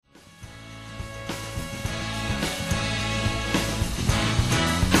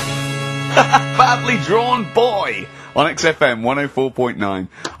Badly Drawn Boy on XFM 104.9.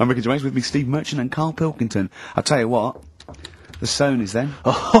 I'm Ricky James, with me Steve Merchant and Carl Pilkington. I'll tell you what, the Sony's then.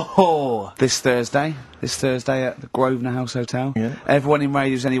 Oh, This Thursday at the Grosvenor House Hotel. Yeah. Everyone in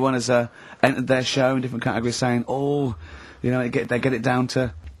Radios Anyone has entered their show in different categories saying, they get it down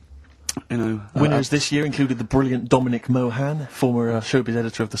to, winners this year included the brilliant Dominic Mohan, former showbiz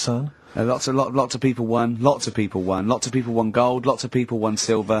editor of The Sun. Lots of people won. Lots of people won gold. Lots of people won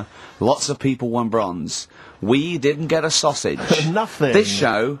silver. Lots of people won bronze. We didn't get a sausage. Nothing. This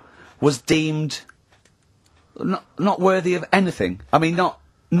show was deemed not worthy of anything. I mean, not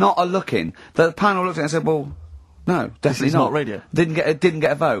a look in. The panel looked at it and said, "Well, no, definitely is not radio." Didn't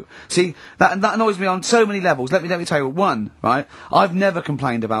get a vote. See, that annoys me on so many levels. Let me tell you one. Right, I've never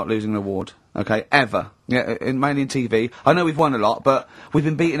complained about losing an award. Okay, ever. Yeah, mainly in TV. I know we've won a lot, but we've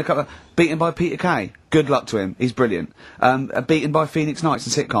been beaten by Peter Kay. Good luck to him. He's brilliant. Beaten by Phoenix Nights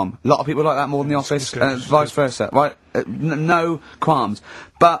and sitcom. A lot of people like that more than The Office, vice versa. Right? No qualms.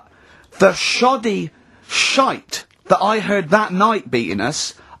 But the shoddy shite that I heard that night beating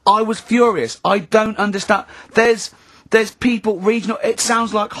us, I was furious. I don't understand. There's people regional. It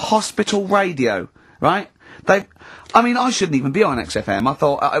sounds like hospital radio, right? I shouldn't even be on XFM. I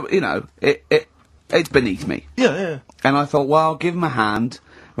thought, it's beneath me. Yeah. And I thought, well, give them a hand,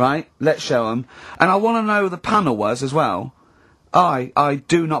 right? Let's show them. And I want to know who the panel was as well. I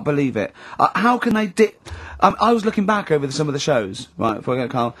do not believe it. How can they I was looking back over some of the shows, right, before I go,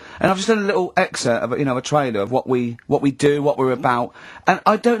 Carl, and I've just done a little excerpt of, a trailer of what we do, what we're about, and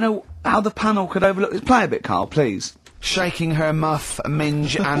I don't know how the panel could overlook this. Play a bit, Carl, please. Shaking her muff,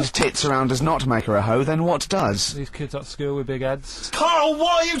 minge and tits around does not make her a hoe, then what does? These kids at school with big heads. Carl,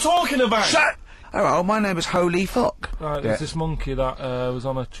 what are you talking about? Shut! Hello, my name is Holy Fuck. Right, there's this monkey that was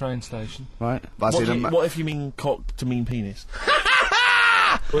on a train station. Right. What if you mean cock to mean penis?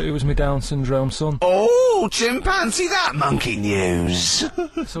 But it was my Down syndrome son. Oh, chimpanzee, that monkey news.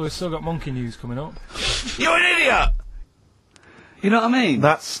 So we've still got monkey news coming up. You're an idiot! You know what I mean?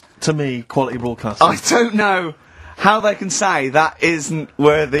 That's, to me, quality broadcasting. I don't know how they can say that isn't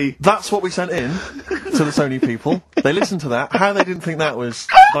worthy. That's what we sent in to the Sony people. They listened to that. How they didn't think that was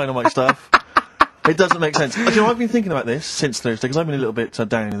dynamite stuff, it doesn't make sense. I've been thinking about this since Thursday, because I've been a little bit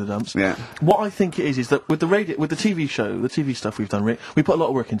down in the dumps. Yeah. What I think it is that with the TV show, the TV stuff we've done, Rick, we put a lot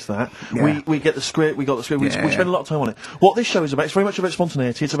of work into that. Yeah. We get the script, we got the script, we spend a lot of time on it. What this show is about, it's very much about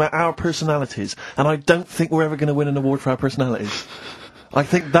spontaneity, it's about our personalities, and I don't think we're ever going to win an award for our personalities. I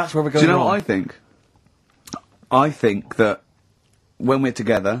think that's where we're going. Do you know wrong. what I think? I think that when we're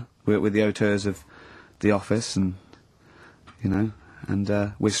together, we're the auteurs of The Office, and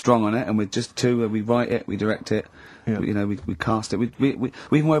we're strong on it, and we're just two. We write it, we direct it, we cast it. We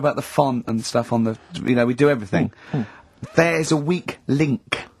even worry about the font and stuff on the. We do everything. There's a weak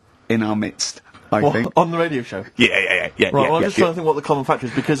link in our midst. I think on the radio show. Yeah. Right. Well, I'm just trying to think what the common factor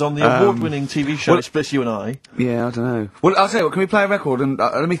is, because on the award-winning TV show, it's just you and I. Yeah, I don't know. Well, I'll tell you what. Can we play a record and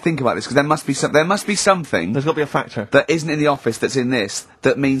let me think about this, because there must be something. There's got to be a factor that isn't in The Office that's in this.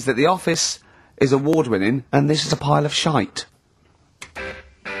 That means that The Office is award-winning and this is a pile of shite.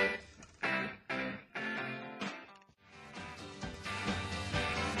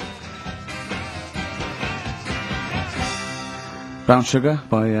 Brown Sugar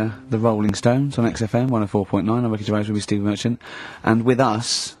by the Rolling Stones on XFM 104.9. I'm Ricky James, with Steve Merchant, and with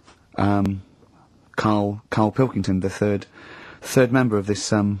us, Carl Pilkington, the third member of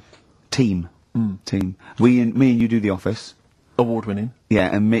this team. Team. Me and you do The Office, award winning.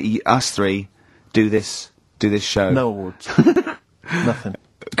 Yeah, and us three do this show. No awards. Nothing.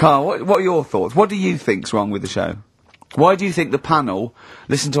 Carl, what are your thoughts? What do you think's wrong with the show? Why do you think the panel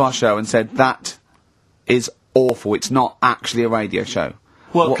listened to our show and said that is awful, it's not actually a radio show?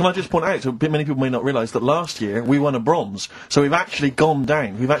 Well, can I just point out, so many people may not realise that last year we won a bronze, so we've actually gone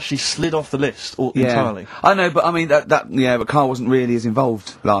down. We've actually slid off the list entirely. I know, but I mean but Carl wasn't really as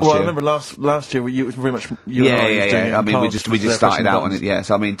involved last year. Well, I remember last year it was very much you and I was doing it. I mean, we just started out on it. Yeah,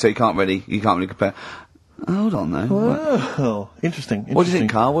 so I mean, so you can't really compare. Hold on, though. Well, interesting. What do you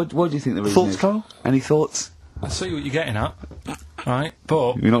think, Carl? What do you think the reason is? Thoughts, Carl? Any thoughts? I see what you're getting at, right?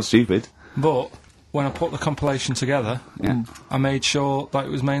 But you're not stupid. But when I put the compilation together, I made sure that it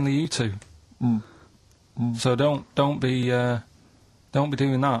was mainly you two. So don't be doing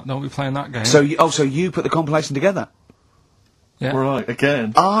that. Don't be playing that game. So you put the compilation together? Yeah. Right,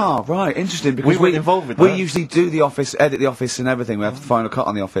 again. Ah, right, interesting, because we weren't involved with that. We usually do The Office, edit The Office and everything. We have the final cut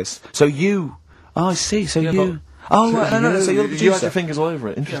on The Office. So you... Oh, I see, so you... Oh, right, no, so you're the producer. You had your fingers all over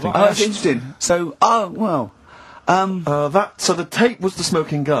it. Interesting. Oh, that's interesting. So, so the tape was the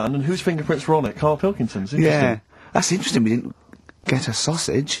smoking gun, and whose fingerprints were on it? Carl Pilkington's. Interesting. Yeah. That's interesting, we didn't... get a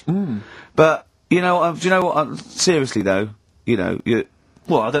sausage. But, you know, do you know what, seriously though, you know,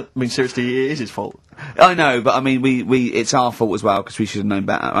 Well, I don't mean seriously, it is his fault. I know, but I mean, it's our fault as well, because we should have known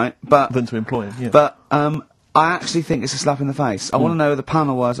better, right? But, Than to employ him, yeah. But, I actually think it's a slap in the face. I want to know who the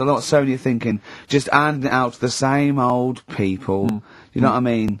panel was. A lot of Sony are thinking, just handing it out to the same old people. You know what I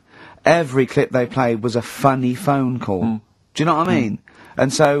mean? Every clip they played was a funny phone call. Do you know what I mean?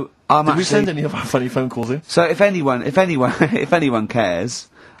 And so, Did we send any of our funny phone calls in? So if anyone cares,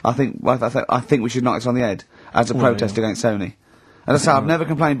 I think we should knock this on the head as a protest against Sony. And I say, I've never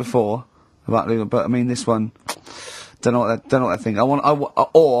complained before about legal, but I mean, this one, don't know what they think. I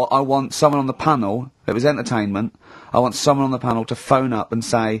want someone on the panel, if it was entertainment, I want someone on the panel to phone up and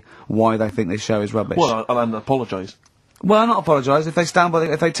say why they think this show is rubbish. Well, I'll apologise. Well, not apologise, if they stand by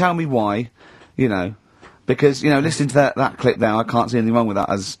if they tell me why, you know, because, you know, listening to that clip there, I can't see anything wrong with that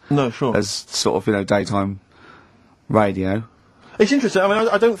as sort of, you know, daytime radio. It's interesting. I mean,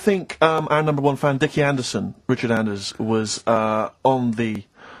 I don't think our number one fan, Dickie Anderson, Richard Anders, was on the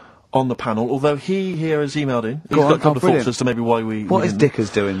panel. Although he here has emailed in. He's got a couple of thoughts as to maybe why we. What is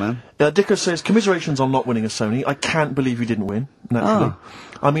Dickers doing, man? Dickers says commiserations on not winning a Sony. I can't believe you didn't win. Naturally.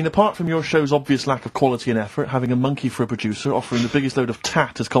 I mean, apart from your show's obvious lack of quality and effort, having a monkey for a producer, offering the biggest load of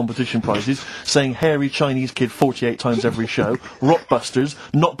tat as competition prizes, saying hairy Chinese kid 48 times every show, Rockbusters,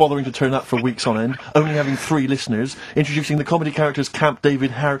 not bothering to turn up for weeks on end, only having 3 listeners, introducing the comedy characters Camp David,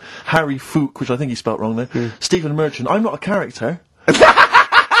 Harry Fook, which I think he spelt wrong there, Stephen Merchant. I'm not a character.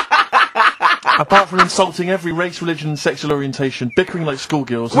 Apart from insulting every race, religion and sexual orientation, bickering like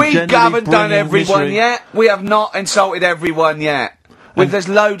schoolgirls, We haven't done everyone yet. We have not insulted everyone yet. There's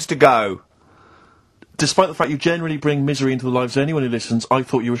loads to go. Despite the fact you generally bring misery into the lives of anyone who listens, I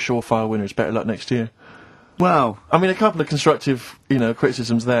thought you were surefire winners. Better luck next year. Well, I mean, a couple of constructive, you know,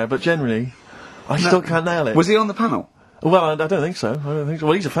 criticisms there, but generally, I still can't nail it. Was he on the panel? Well, I don't think so.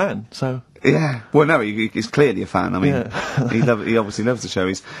 Well, he's a fan, so. Yeah. Well, no, he's clearly a fan. I mean, he obviously loves the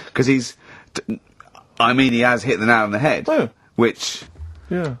show. I mean, he has hit the nail on the head. Oh. Which.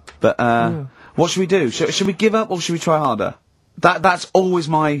 Yeah. But, what should we do? Should we give up or should we try harder? That's always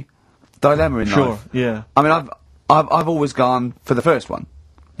my dilemma in life. Sure, yeah. I mean, I've always gone for the first one.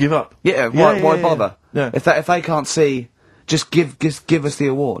 Give up? Yeah, why bother? Yeah. If they can't see, just give us the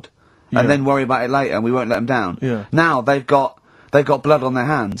award. And then worry about it later and we won't let them down. Yeah. Now they've got blood on their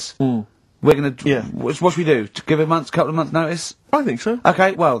hands. We're gonna. Yeah. What should we do? Give a couple of months notice? I think so.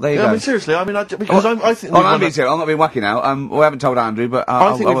 Okay, well, there you go. I mean, seriously, I mean, I think... I'm being serious, I'm not being wacky now. We haven't told Andrew, but...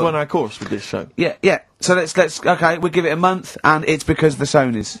 I think we've won our course with this show. Yeah. So okay, we'll give it a month, and it's because the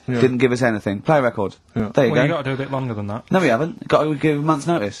Sonys didn't give us anything. Play a record. Yeah. There you go. You got to do a bit longer than that. No, we haven't. Got to give a month's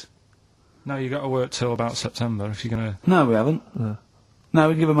notice. No, you got to work till about September if you're going to... No, we haven't. Yeah. No,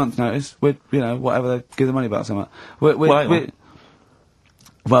 we give a month's notice. We'd, you know, whatever they give the money back, something.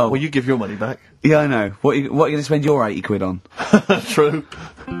 Well, you give your money back. Yeah, I know. What are you going to spend your 80 quid on? True.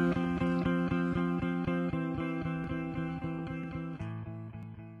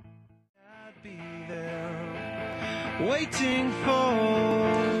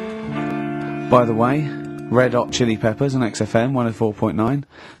 By the way, Red Hot Chili Peppers on XFM 104.9.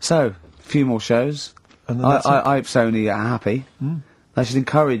 So, a few more shows. And then I hope Sony are happy. They should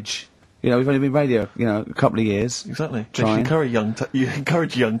encourage. You know, we've only been radio, you know, a couple of years. Exactly. They should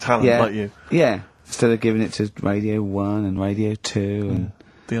encourage young talent like you. Yeah. Instead of giving it to Radio 1 and Radio 2 and...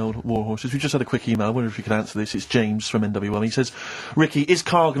 The old war horses. We just had a quick email. I wonder if you could answer this. It's James from NW1. He says, Ricky, is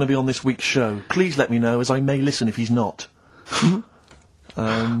Carl going to be on this week's show? Please let me know, as I may listen if he's not.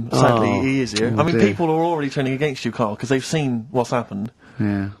 Sadly, he is here. I mean, people are already turning against you, Carl, because they've seen what's happened.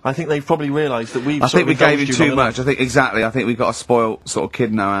 Yeah. I think they've probably realised that I think we gave him too much. I think we've got a spoiled sort of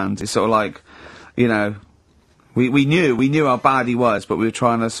kid in our hands. It's sort of like, you know, we knew how bad he was, but we were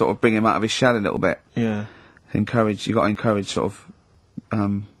trying to sort of bring him out of his shell a little bit. Yeah. You got to encourage sort of,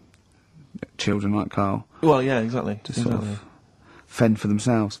 children like Carl. Well, yeah, exactly. To sort of fend for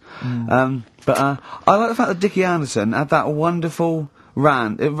themselves. But I like the fact that Dickie Anderson had that wonderful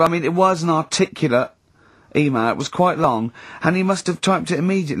rant. It was an articulate email. It was quite long, and he must have typed it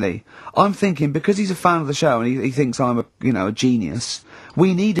immediately. I'm thinking, because he's a fan of the show and he thinks I'm a genius,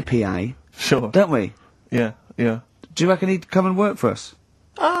 we need a PA. Sure. Don't we? Yeah. Do you reckon he'd come and work for us?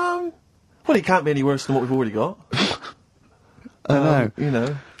 Well, he can't be any worse than what we've already got. I know. You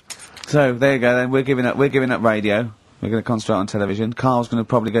know. So, there you go then. We're giving up radio. We're going to concentrate on television. Carl's going to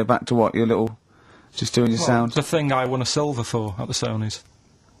probably go back to what? Your little... Just doing your sound? The thing I won a silver for at the Sonys.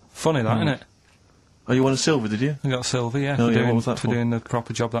 Funny that, isn't it? Oh, you won a silver, did you? I got a silver, yeah. Oh, for what was that for? doing the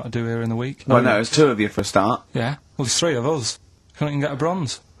proper job that I do here in the week. Well, no, it's 2 of you for a start. Yeah. Well, there's 3 of us. Couldn't even get a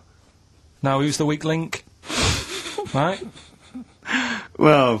bronze. Now, who's the weak link? Right?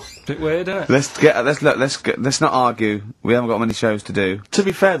 Well, Bit weird, isn't it? let's not argue. We haven't got many shows to do. To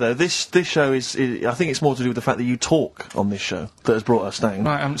be fair, though, this show is I think it's more to do with the fact that you talk on this show that has brought us down.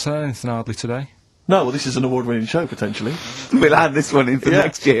 Right, I haven't said anything hardly today. No, well, this is an award-winning show, potentially. We'll add this one in for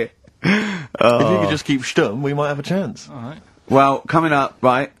next year. If you could just keep stum, we might have a chance. Alright. Well, coming up,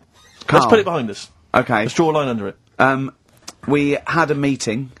 right? Let's put it behind us. Okay. Let's draw a line under it. We had a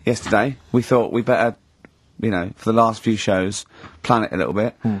meeting yesterday. We thought we better, for the last few shows, plan it a little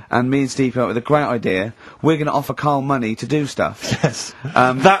bit. And me and Steve came up with a great idea. We're going to offer Carl money to do stuff. Yes.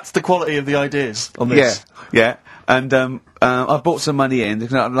 That's the quality of the ideas on this. Yeah. And I bought some money in,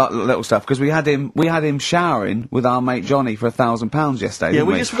 little stuff, because we had him showering with our mate Johnny for £1,000 yesterday. Yeah,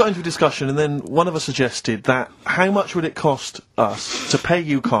 didn't we just got into a discussion, and then one of us suggested that how much would it cost us to pay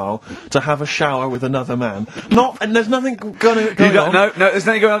you, Carl, to have a shower with another man? And there's nothing going on. No, there's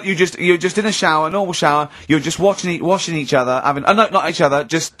nothing going on. You're just in a shower, normal shower. You're just washing each other, having no, not each other,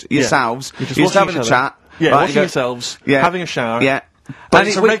 just yourselves. You're just having a chat. Yeah, right, washing yourselves, having a shower. Yeah. But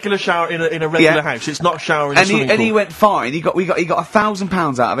it's a regular shower in a regular house. It's not a shower in a swimming pool. And he went fine. He got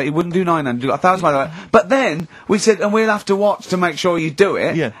 £1,000 out of it. He wouldn't do 900. He got £1,000 out of it. But then we said, and we'll have to watch to make sure you do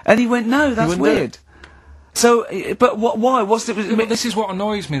it. Yeah. And he went, no, that's weird. So, but why? What's the? But this is what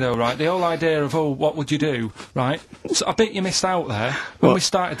annoys me, though, right? The whole idea of what would you do, right? So I bet you missed out there when we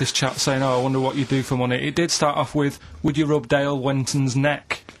started this chat, saying, "Oh, I wonder what you do for money." It did start off with, "Would you rub Dale Wintons'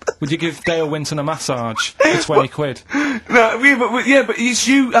 neck? Would you give Dale Winton a massage for 20 quid?" No, but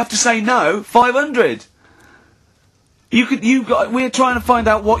you have to say no. 500. We're trying to find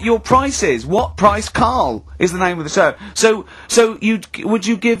out what your price is. What price, Carl, is the name of the show. So would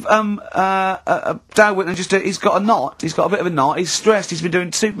you give Dale Winton he's got a knot. He's got a bit of a knot. He's stressed. He's been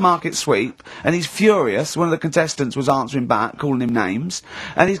doing supermarket sweep, and he's furious. One of the contestants was answering back, calling him names,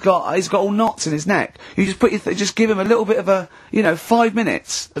 and he's got all knots in his neck. You just just give him a little bit of a 5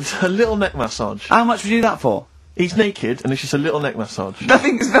 minutes. A little neck massage. How much would you do that for? He's naked, and it's just a little neck massage.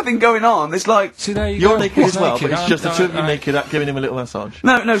 There's nothing going on. It's like... See, there You're go. naked as well, naked. but it's just the two of you naked giving him a little massage.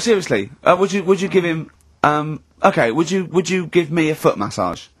 No, seriously. Would you give him... okay, would you give me a foot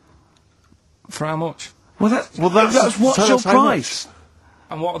massage? For how much? Well, that's what's your price?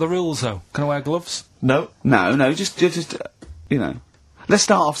 And what are the rules, though? Can I wear gloves? No. No, just Let's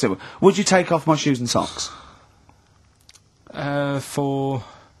start off simple. Would you take off my shoes and socks? I'd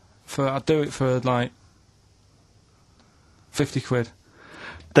do it for, like... 50 quid.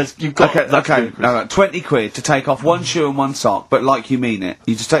 You've got okay. No, 20 quid to take off one shoe and one sock, but like you mean it.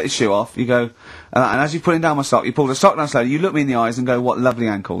 You just take the shoe off, you go, and as you're putting down my sock, you pull the sock down slowly, you look me in the eyes and go, what lovely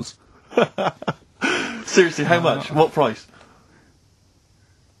ankles. Seriously, how much? What price?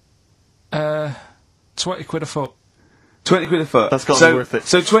 20 quid a foot. 20 quid a foot. That's got to be worth it.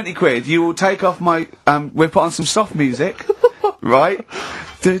 So 20 quid, you will take off my, we'll put on some soft music, right?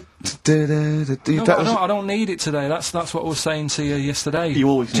 No, I don't need it today. That's what I was saying to you yesterday. You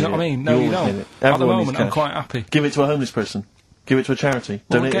always need it. Do you know what I mean? No, you don't. At the moment, I'm quite happy. Give it to a homeless person. Give it to a charity.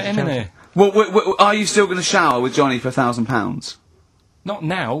 Donate Get it him to in charity. here. Well, are you still going to shower with Johnny for £1,000? Not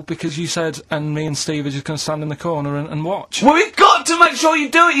now, because you said, and me and Steve are just going to stand in the corner and watch. Well, we've got to make sure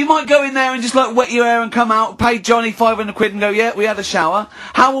you do it. You might go in there and just, wet your hair and come out, pay Johnny 500 quid and go, yeah, we had a shower.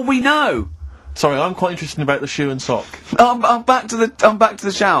 How will we know? Sorry, I'm quite interested about the shoe and sock. I'm back to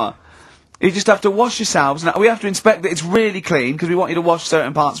the shower. You just have to wash yourselves. Now, we have to inspect that it's really clean, because we want you to wash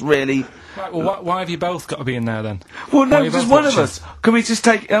certain parts really... Right, well, why have you both got to be in there, then? Well, no, because one of us. Can we just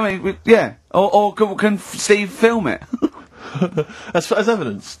take... Or can Steve film it? as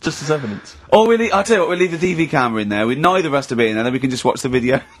evidence. Just as evidence. Or I'll tell you what, we'll leave the TV camera in there. Neither of us to be in there, then we can just watch the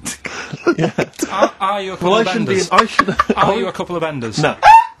video. Yeah. Are you a couple of benders? Are you a couple of benders? No.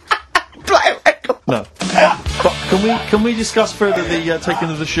 No. But can we discuss further the taking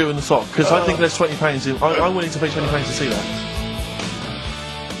of the shoe and the sock? Because I think there's £20 I'm willing to pay £20 to see that.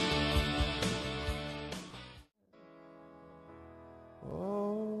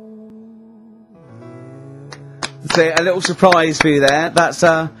 So a little surprise for you there. That's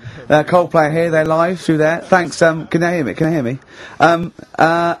Coldplay here. They're live through there. Thanks. Can I hear me? Can I hear me?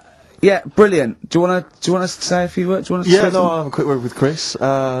 Yeah, brilliant. Do you want to say a few words? Do you want to say I'll have a quick word with Chris,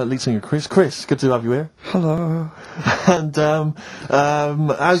 lead singer Chris. Chris, good to have you here. Hello. And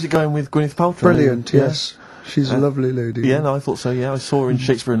how's it going with Gwyneth Paltrow? Brilliant. Yes. She's a lovely lady. Yeah, no, I thought so, yeah. I saw her in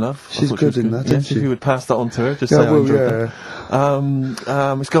Shakespeare in Love. She's good in that, isn't she? If you would pass that on to her, just Yeah, say I well, enjoyed yeah.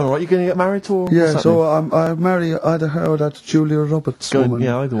 that. It's going alright. You going to get married or Yeah, what's so happening? I marry either her or that Julia Roberts woman.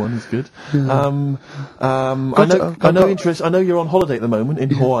 Yeah, either one is good. Yeah. I know you're on holiday at the moment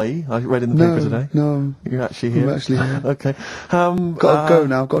in Hawaii. I read in the paper today. No, You're actually here. I'm actually here. Okay. Got to go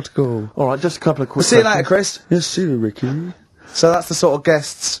now, got to go. Alright, just a couple of quick See you later, questions. Chris. Yes, see you, Ricky. So that's the sort of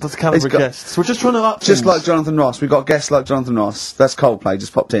guests. That's the calibre of guests. We're just trying to up Just things. like Jonathan Ross. We've got guests like Jonathan Ross. That's Coldplay,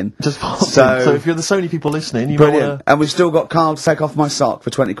 just popped in. Just pop So- in. So if you're the Sony people listening, you might Brilliant. want And we've still got Carl to take off my sock for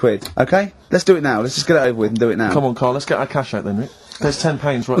 20 quid. Okay? Let's do it now. Let's just get it over with and do it now. to... Come on, Carl, let's get our cash out then, Rick. There's £10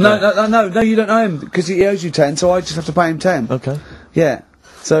 right No, there. no, you don't owe him, because he owes you 10, so I just have to pay him 10. Okay. Yeah.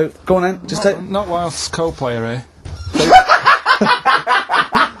 So, go on then, just take... Not whilst Coldplay are here.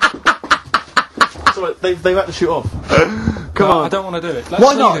 So they've had to shoot off. Come No, on. I don't want to do it. Let's Why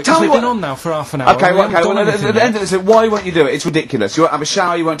leave not? it, 'cause Tell me we've what- been on now for half an hour. Okay, and we well, haven't done at anything the end yet. of this, why won't you do it? It's ridiculous. You won't have a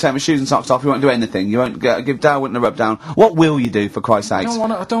shower, you won't take my shoes and socks off, you won't do anything. You won't give Dale Wintons a rub down. What will you do, for Christ's I sake?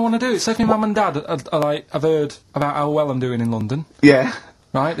 don't want to do it. Say if my mum and dad have heard about how well I'm doing in London, Yeah.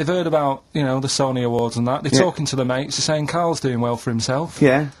 right? They've heard about, the Sony Awards and that. They're Yeah. talking to the mates. They're saying Carl's doing well for himself.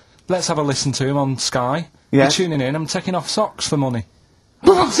 Yeah. Let's have a listen to him on Sky. Yeah. They're tuning in. I'm taking off socks for money.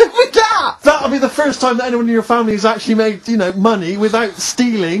 What's up with that? That'll be the first time that anyone in your family has actually made, money without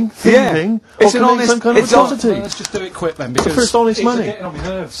stealing, thieving, or It's an committing honest- some kind of it's hon- atrocity. Let's just do it quick then, because first honest it's money. getting on my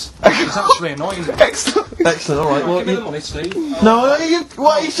nerves. It's actually annoying me. Excellent. Excellent, alright. Well, Give me the money, Steve. no,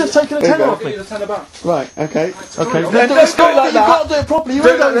 he's just taking a tenner go. off Give me. you the tenner back. Right, okay. Okay, Don't then do it like you've that. got to do it properly. You Do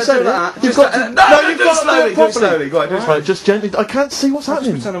ain't it got to like say that. that. Just You've got to. no, you've do it got to slowly, do do it it properly. slowly. Go on, do it slowly. Right, just gently. I can't see what's Just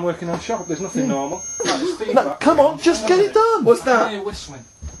happening. pretend I'm working on a shop. There's nothing normal. Right, there's No, feedback. come on, just get it done. What's I that? hear whistling.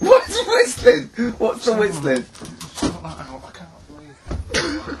 What's whistling? What's the whistling? Sort that out. I can't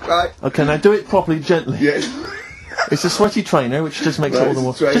believe. Right. Okay, now do it properly, gently. Yeah. It's a sweaty trainer, which just makes it all the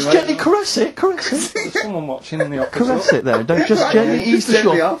more. Straight Just away. gently caress it. There's someone watching in the office. Caress it there. Don't just gently ease the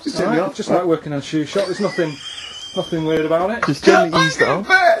gently shot. off, just gently off. Just like working on a shoe shop. There's nothing weird about it. Just gently ease that I'm off.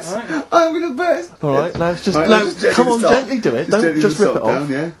 gonna burst. Right. I'm gonna burst. All right, now it's just Right, no. let's just Come on, stop. gently do it. Don't gently just rip it stop off.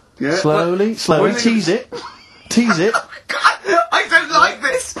 down, yeah. Slowly, slowly. What- Tease it. Tease it. God, I don't like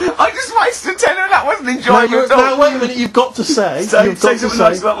this. I just wasted a tenner and that wasn't Now, enjoyable at all. now wait a minute. You've got to say. Say You've got to something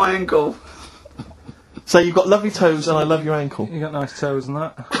nice say. about my ankle. Say you've got lovely toes and I love your ankle. You got nice toes and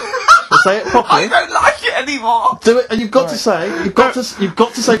that. Well, say it I properly. don't like it anymore. Do it, and you've got to say, you've got to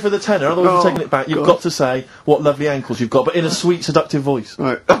say for the tenor, otherwise Go you're on, taking it back. You've go got on. to say what lovely ankles you've got, but in a sweet, seductive voice.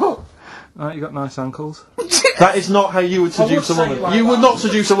 Right. Right, you got nice ankles. That is not how you would seduce a say woman. it like You would that. not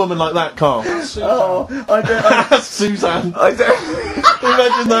seduce a woman like that, Carl. Oh, I don't. Suzanne, I don't.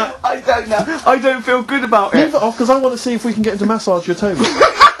 imagine that. I don't know. I don't feel good about Leave it. it off because I want to see if we can get him to massage your toes.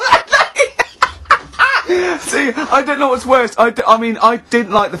 See, I don't know what's worse. I mean, I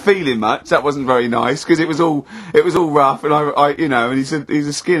didn't like the feeling much. That wasn't very nice because it was all rough, and and he's a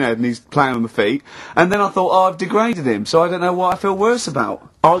skinhead and he's playing on the feet. And then I thought, oh, I've degraded him, so I don't know what I feel worse about.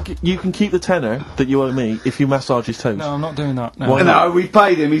 You can keep the tenner that you owe me if you massage his toes. No, I'm not doing that. No. Why not? No, we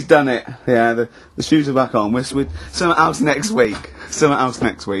paid him. He's done it. Yeah, the shoes are back on. We're something else next week. Something else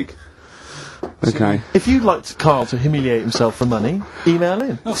next week. Okay. If you'd like Carl to humiliate himself for money, email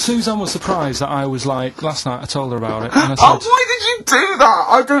in. No, Suzanne was surprised that I was like, last night I told her about it, and I Oh, said, why did you do that?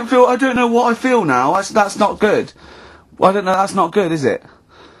 I don't know what I feel now. That's not good. I don't know. That's not good, is it?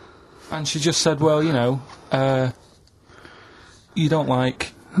 and she just said, well, you don't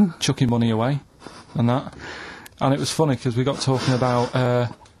like chucking money away, and that. And it was funny because we got talking about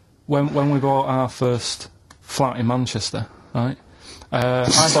when we bought our first flat in Manchester, right?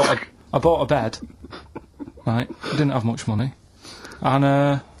 I bought a bed, right? I didn't have much money,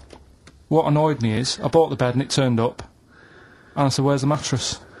 and what annoyed me is I bought the bed and it turned up, and I said, "Where's the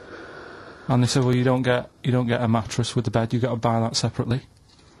mattress?" And they said, "Well, you don't get a mattress with the bed. You got to buy that separately."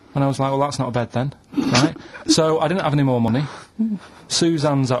 And I was like, "Well, that's not a bed then, right?" So I didn't have any more money.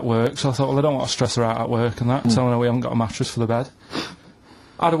 Suzanne's at work, so I thought, well, I don't want to stress her out at work and that, telling her we haven't got a mattress for the bed.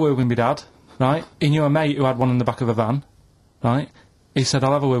 I had a word with my dad, right? He knew a mate who had one in the back of a van, right? He said,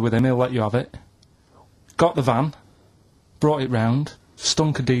 I'll have a word with him, he'll let you have it. Got the van, brought it round,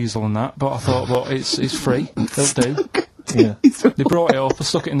 stunk of diesel and that, but I thought, well, it's free, it'll do. Yeah. They brought it up, I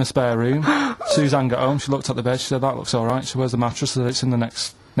stuck it in the spare room. Suzanne got home, she looked at the bed, she said, that looks alright. She where's the mattress? I said, it's in the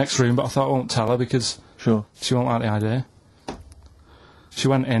next room, but I thought I won't tell her because Sure. she won't like the idea. She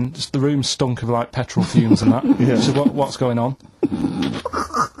went in, just the room stunk of like petrol fumes and that. Yeah. She said, what's going on?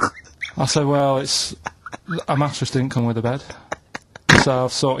 I said, well, it's a mattress didn't come with the bed. So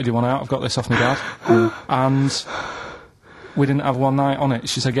I've sorted you one out, I've got this off my dad. And we didn't have one night on it.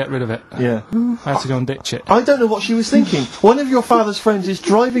 She said, get rid of it. Yeah. I had to go and ditch it. I don't know what she was thinking. One of your father's friends is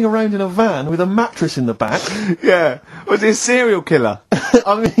driving around in a van with a mattress in the back. Yeah. Was he a serial killer?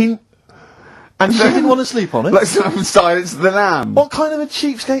 I mean, and she didn't want to sleep on it. Like some Silence of the Lamb. What kind of a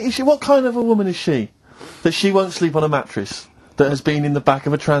cheapskate is she? What kind of a woman is she that she won't sleep on a mattress that has been in the back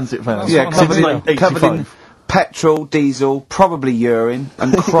of a transit van? That's Yeah, what I'm covered saying. in, covered in 85. petrol, diesel, probably urine,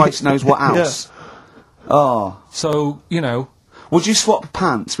 and Christ knows what else. Oh. So, Would you swap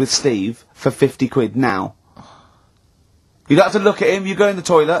pants with Steve for 50 quid now? You don't have to look at him, you go in the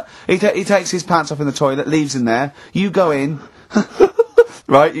toilet, he takes his pants off in the toilet, leaves in there, you go in,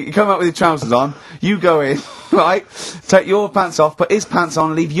 right, you come out with your trousers on, you go in, right, take your pants off, put his pants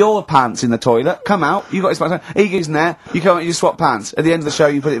on, leave your pants in the toilet, come out, you got his pants on, he goes in there, you come out, you swap pants, at the end of the show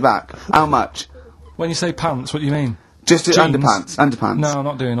you put it back. How much? When you say pants, what do you mean? Just Jeans? underpants. No, I'm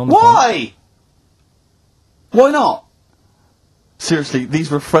not doing underpants. Why? Why not? Seriously,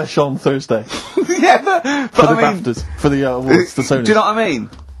 these were fresh on Thursday. Yeah, but For the I mean, BAFTAs, for the awards, the Sonys. do you know what I mean?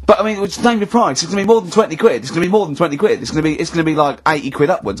 But I mean, just name the price. It's gonna be more than 20 quid. It's gonna be more than 20 quid. It's gonna be like 80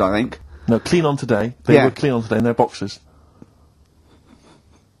 quid upwards, I think. No, clean on today. They Yeah. were clean on today in their boxes.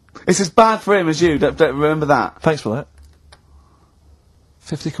 It's as bad for him as you. Don't remember that. Thanks for that.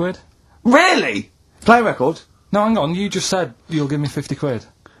 50 quid? Really? Play a record. No, hang on, you just said you'll give me 50 quid.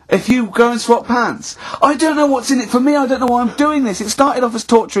 If you go and swap pants. I don't know what's in it for me, I don't know why I'm doing this. It started off as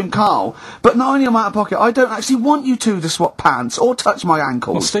torturing Carl, but not only am I out of pocket, I don't actually want you two to swap pants or touch my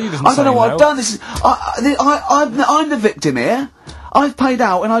ankles. Well, Steve isn't I don't know saying what no. I've done, this is... I'm the victim here. I've paid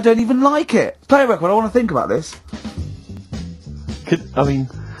out and I don't even like it. Play a record, I want to think about this. I mean,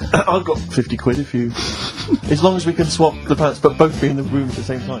 I've got 50 quid if you... as long as we can swap the pants, but both be in the room at the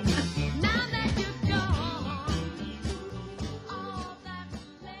same time.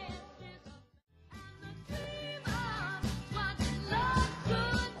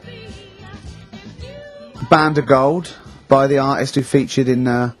 Band of Gold by the artist who featured in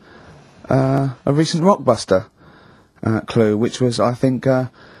a recent Rockbuster clue, which was, I think,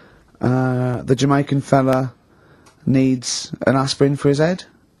 the Jamaican fella needs an aspirin for his head,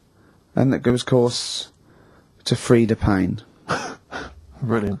 and that goes course to free the pain.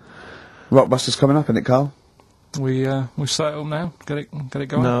 Brilliant. Rockbuster's coming up, isn't it, Carl? We set it up now. Get it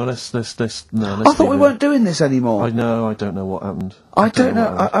going. No, let's I thought we leave it. weren't doing this anymore. I know, I don't know what happened. I don't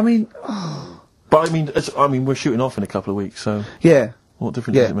know. what happened. I mean, But I mean, we're shooting off in a couple of weeks, so yeah. what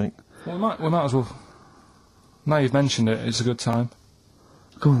difference Yeah. does it make? Well, we might as well. Now you've mentioned it, it's a good time,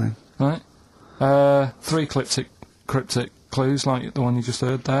 Go on then. right? 3 cryptic clues like the one you just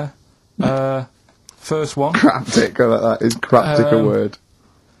heard there. First one. Craptic, I like that. Is craptic a word?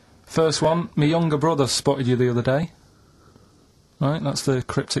 First one. My younger brother spotted you the other day. Right, that's the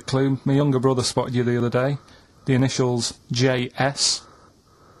cryptic clue. My younger brother spotted you the other day. The initials JS.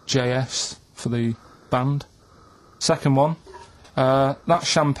 JS for the band. Second one. That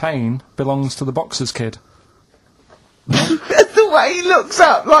champagne belongs to the Boxers Kid. The way he looks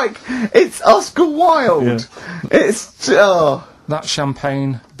up, like, it's Oscar Wilde. Yeah. It's, oh. That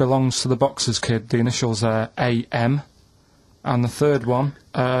champagne belongs to the Boxers Kid. The initials are AM. And the third one,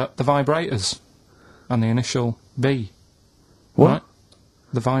 the Vibrators. And the initial B. What? Right?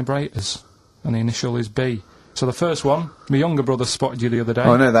 The Vibrators. And the initial is B. So the first one, my younger brother spotted you the other day.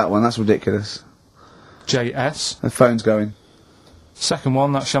 Oh, I know that one, that's ridiculous. JS. The phone's going. Second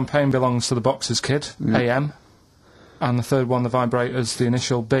one, that champagne belongs to the Boxers Kid. AM. And the third one, the Vibrators, the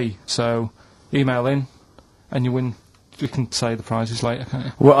initial B. So email in, and you win. You can say the prizes later, can't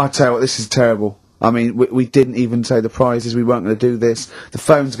you? Well, I tell you what, this is terrible. I mean, we didn't even say the prizes, we weren't going to do this. The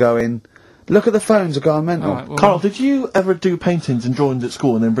phone's going. Look at the phones, are going mental. Alright, well, Carl, did you ever do paintings and drawings at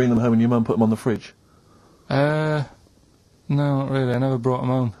school and then bring them home and your mum put them on the fridge? no, not really. I never brought them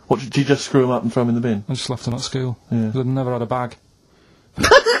home. What, did you just screw them up and throw them in the bin? I just left them at school. Yeah. 'Cause I'd never had a bag.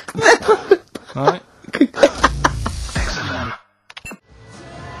 Right?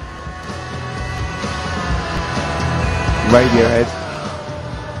 Radiohead.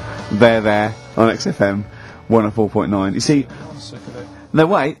 They're there on XFM 104.9. You see, I'm sick of it. no,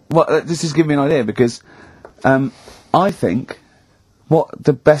 wait, this is giving me an idea because I think what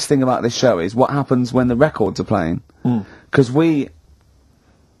the best thing about this show is what happens when the records are playing. Because we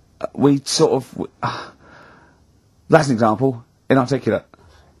sort of. That's an example. Inarticulate.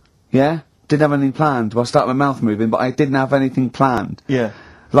 Yeah? Didn't have anything planned. Well, I started my mouth moving, but I didn't have anything planned. Yeah.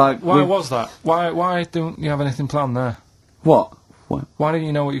 Like. Why was that? Why don't you have anything planned there? What? Why didn't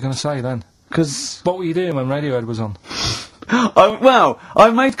you know what you're going to say then? Because. What were you doing when Radiohead was on?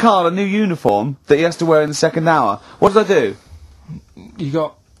 I made Carl a new uniform that he has to wear in the second hour. What did I do? You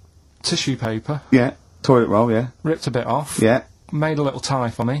got tissue paper, Yeah. Toilet roll, yeah. ripped a bit off, Yeah. made a little tie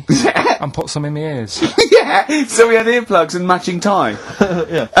for me, and put some in my ears. Yeah, so he had earplugs and matching tie.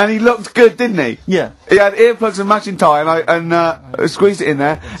 Yeah. And he looked good, didn't he? Yeah. He had earplugs and matching tie, and I squeezed it in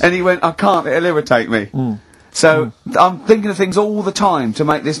there, and he went, I can't, it'll irritate me. So, I'm thinking of things all the time to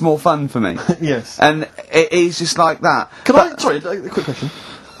make this more fun for me. Yes. And it is just like that. Can I, sorry, a quick question.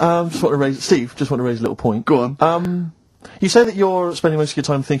 Just want to raise, Steve, just want to raise a little point. Go on. You say that you're spending most of your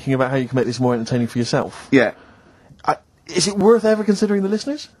time thinking about how you can make this more entertaining for yourself. Yeah. is it worth ever considering the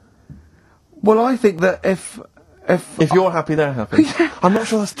listeners? Well, I think that if you're happy, they're happy. I'm not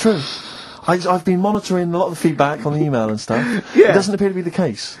sure that's true. I've been monitoring a lot of the feedback on the email and stuff. Yeah. It doesn't appear to be the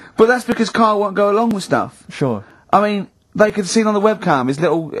case. But that's because Carl won't go along with stuff. Sure. I mean, they could see on the webcam his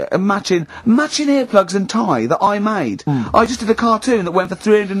little matching earplugs and tie that I made. I just did a cartoon that went for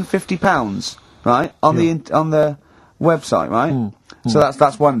 £350, right, on the website, right? So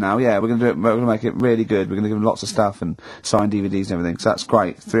that's one now. Yeah, we're gonna do it. We're gonna make it really good. We're gonna give them lots of stuff and sign DVDs and everything. So that's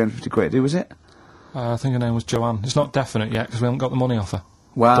great. £350. Who was it? I think her name was Joanne. It's not definite yet because we haven't got the money off her.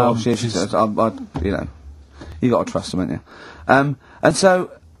 Well, she's you know, you got to trust them, haven't you? And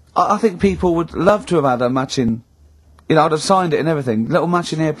so I think people would love to have had a matching. You know, I'd have signed it and everything. Little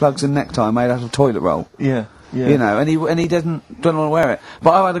matching earplugs and necktie made out of toilet roll. Yeah. You know, and he doesn't want to wear it.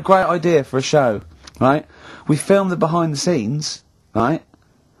 But I had a great idea for a show, right? We filmed the behind the scenes, right,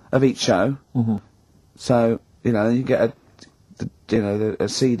 of each show. So you know, you get a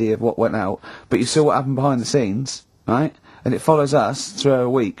CD of what went out, but you saw what happened behind the scenes, right? And it follows us through a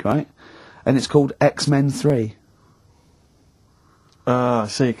week, right? And it's called X-Men 3. Ah, I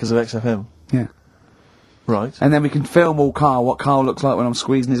see, because of XFM. Yeah. Right. And then we can film all Carl, what Carl looks like when I'm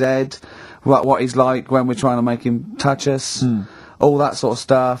squeezing his head, what he's like when we're trying to make him touch us, all that sort of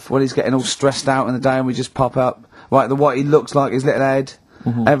stuff, when he's getting all stressed out in the day and we just pop up, right, what he looks like, his little head,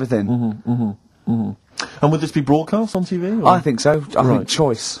 everything. And would this be broadcast on TV? Or? I think so. I think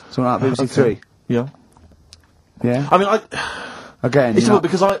Choice, something like BBC Three. Yeah. Yeah. I mean, Again, it's difficult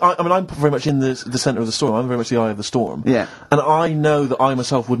because I mean, I'm very much in the centre of the storm. I'm very much the eye of the storm. Yeah. And I know that I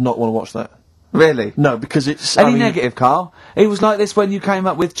myself would not want to watch that. Really? No, because it's... Any negative, Carl? He was like this when you came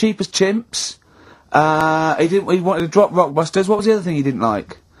up with Cheap as Chimps. He wanted to drop Rockbusters. What was the other thing he didn't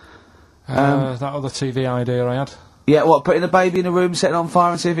like? That other TV idea I had. Yeah, what, putting a baby in a room, setting it on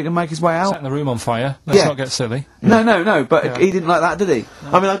fire and see if it can make his way out? Setting the room on fire. Let's not get silly. No, but he didn't like that, did he?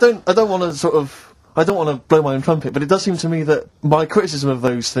 I mean, I don't want to sort of... I don't want to blow my own trumpet, but it does seem to me that my criticism of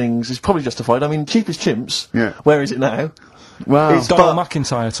those things is probably justified. I mean, Cheap as Chimps, where is it now? Well, Donald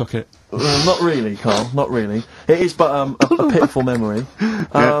McIntyre took it. Not really, Carl, not really. It is but a pitiful memory.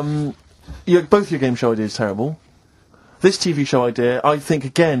 Both your game show ideas terrible. This TV show idea, I think,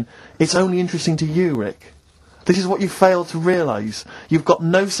 again, it's only interesting to you, Rick. This is what you fail to realise. You've got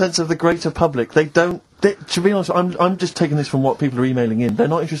no sense of the greater public. To be honest, I'm just taking this from what people are emailing in. They're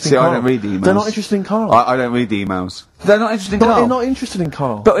not interested in Carl. I don't read the emails. They're not interested in Carl. I don't read the emails. They're not interested in Carl? They're not interested in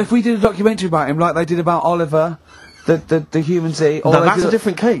Carl. But if we did a documentary about him, like they did about Oliver, the human Z... Now that's a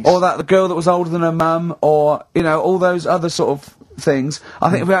different case. Or the girl that was older than her mum, or, you know, all those other sort of things.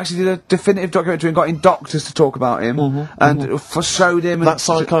 I think if we actually did a definitive documentary and got in doctors to talk about him, and showed him... That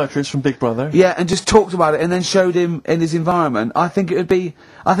psychiatrist from Big Brother. Yeah, and just talked about it and then showed him in his environment, I think it'd be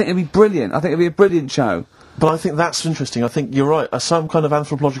brilliant. I think it'd be a brilliant show. But I think that's interesting. I think you're right. Some kind of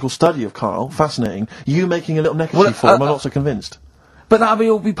anthropological study of Carl, fascinating. You making a little neckerchief for him, I'm not so convinced. But that'll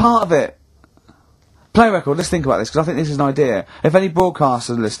all be part of it. Play a record, let's think about this, because I think this is an idea. If any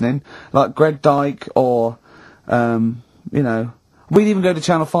broadcasters are listening, like Greg Dyke or, you know, we'd even go to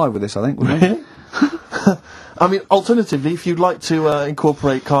Channel 5 with this, I think, wouldn't we? I mean, alternatively, if you'd like to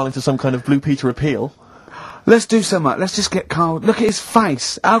incorporate Carl into some kind of Blue Peter appeal... Let's do so much. Let's just get Carl... Look at his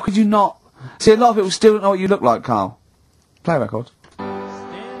face. How could you not... See, a lot of people still don't know what you look like, Carl. Play a record.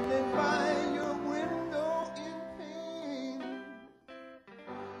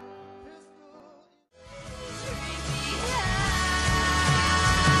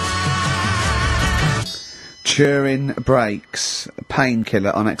 Turin Breaks,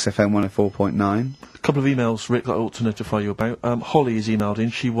 Painkiller on XFM 104.9. A couple of emails, Rick, that I ought to notify you about. Holly has emailed in.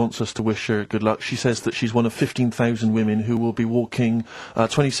 She wants us to wish her good luck. She says that she's one of 15,000 women who will be walking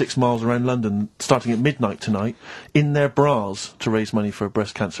 26 miles around London, starting at midnight tonight, in their bras to raise money for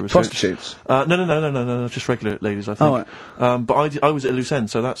breast cancer research. Prostitutes? No, just regular ladies, I think. Oh, right. But I was at a loose end,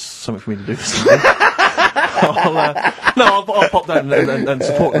 so that's something for me to do this evening. I'll pop down and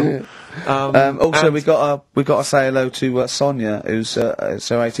support them. Also, we got to say hello to Sonia, who's it's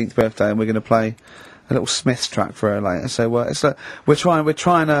her 18th birthday, and we're going to play a little Smiths track for her later. So it's we're trying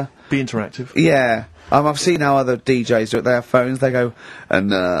to be interactive. Yeah. I've seen how other DJs do it. They have phones. They go,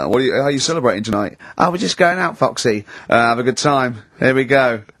 and how are you celebrating tonight? Oh, we're just going out, Foxy. Have a good time. Here we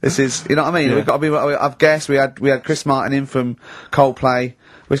go. This is, you know what I mean? Yeah. We've got to be. I've guessed we had Chris Martin in from Coldplay,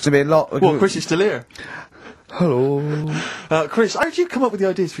 which is going to be a lot. Well, Chris is still here. Hello. Chris, how did you come up with the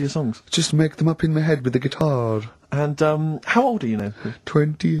ideas for your songs? Just make them up in my head with the guitar. And how old are you now?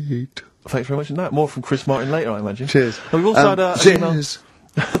 28. Thanks very much for that. More from Chris Martin later, I imagine. Cheers. And we've also had an email. Cheers.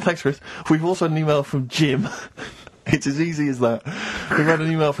 Thanks, Chris. We've also had an email from Jim, It's as easy as that. We've had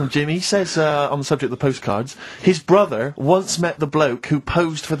an email from Jim. He says, on the subject of the postcards, his brother once met the bloke who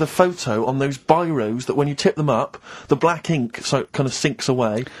posed for the photo on those biros that when you tip them up, the black ink kind of sinks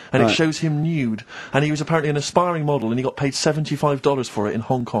away, and it shows him nude. And he was apparently an aspiring model, and he got paid $75 for it in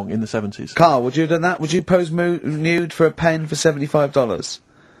Hong Kong in the 70s. Carl, would you have done that? Would you pose nude for a pen for $75?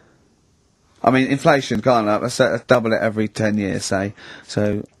 I mean, inflation, can't I? Let's double it every 10 years, say.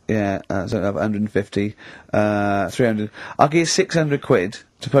 So, yeah, so 150, 300. I'll give you 600 quid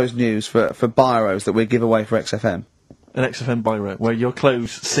to post news for biros that we give away for XFM. An XFM biro, where your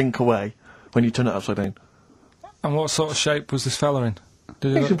clothes sink away when you turn it upside down. And what sort of shape was this fella in?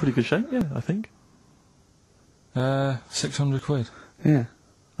 Did He's in pretty good shape, yeah, I think. 600 quid. Yeah.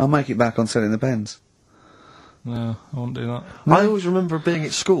 I'll make it back on selling the pens. No, I won't do that. I always remember being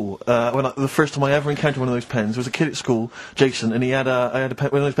at school, the first time I ever encountered one of those pens. There was a kid at school, Jason, and I had one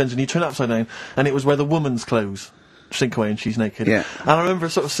of those pens, and you turn it upside down, and it was where the woman's clothes sink away and she's naked. Yeah. And I remember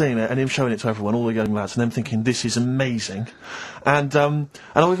sort of seeing it, and him showing it to everyone, all the young lads, and them thinking, this is amazing. And I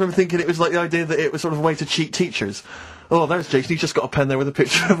always remember thinking it was like the idea that it was sort of a way to cheat teachers. Oh, there's Jason, he's just got a pen there with a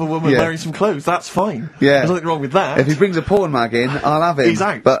picture of a woman wearing some clothes. That's fine. Yeah. There's nothing wrong with that. If he brings a porn mag in, I'll have him. He's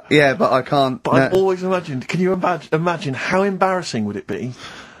out. But I can't. But I've always imagined, can you imagine how embarrassing would it be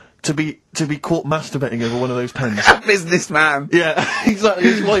to be caught masturbating over one of those pens? Businessman. Yeah, exactly.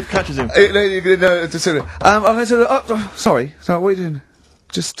 His wife catches him. Sorry, what are you doing?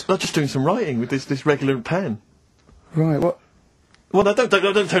 Not just doing some writing with this regular pen. Right, what? Well, no, don't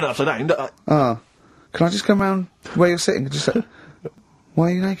turn it upside down. Can I just come round where you're sitting and just say,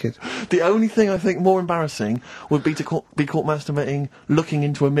 why are you naked? The only thing I think more embarrassing would be to be caught masturbating looking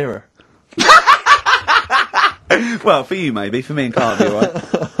into a mirror. Well, for you maybe, for me and Carl, right?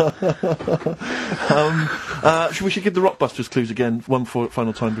 We should give the Rockbusters clues again one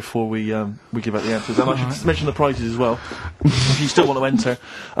final time before we give out the answers. And I should just mention the prizes as well. If you still want to enter,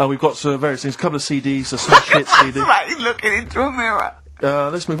 we've got various things, a couple of CDs, a Smash Hits CD. Right, looking into a mirror.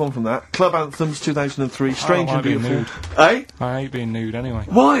 Let's move on from that. Club Anthems 2003, Strange and Beautiful. Eh? I hate being nude anyway.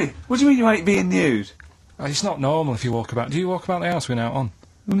 Why? What do you mean you hate being nude? It's not normal if you walk about. Do you walk about the house without on?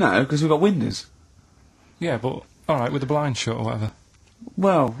 No, because we've got windows. Yeah, but alright, with the blinds shut or whatever.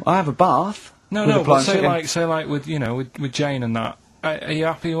 Well, I have a bath. No, but say like with with Jane and that. Are you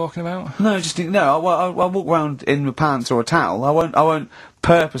happy walking about? No, I'll walk around in my pants or a towel. I won't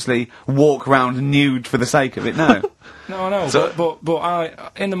purposely walk around nude for the sake of it. No. No, I know. So, but I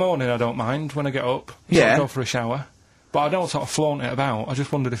in the morning I don't mind when I get up. Yeah. I go for a shower, but I don't sort of flaunt it about. I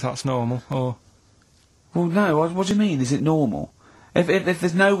just wondered if that's normal or. Well, no. What do you mean? Is it normal? If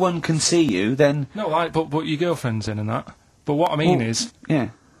there's no one can see you, then No, like but your girlfriend's in and that. But what I mean is, yeah,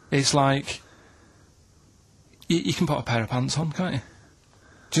 it's like you can put a pair of pants on, can't you?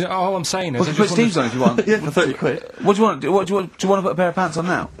 Do you know, all I'm saying is... Well, you can put Steve's on if you want. Yeah, for 30 quid. What do you want? Do you want to put a pair of pants on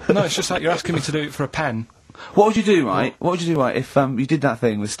now? No, it's just like you're asking me to do it for a pen. What would you do, right? What would you do, right, if you did that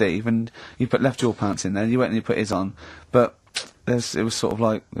thing with Steve and you left your pants in there, and you went and you put his on, but it was sort of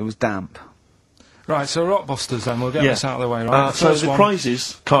like it was damp. Right, so Rockbusters then, we'll get this out of the way, right? So the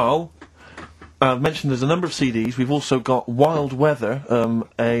prizes, Carl, mentioned there's a number of CDs. We've also got Wild Weather,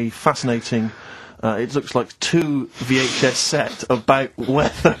 a fascinating... it looks like 2 VHS set about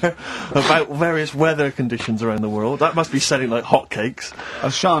weather, about various weather conditions around the world. That must be selling like hotcakes.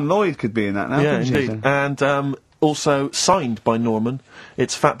 Sean Lloyd could be in that now, Yeah, couldn't she? indeed. And also signed by Norman.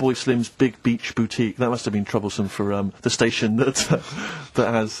 It's Fatboy Slim's Big Beach Boutique. That must have been troublesome for the station that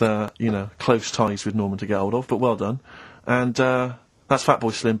that has close ties with Norman to get hold of. But well done. And that's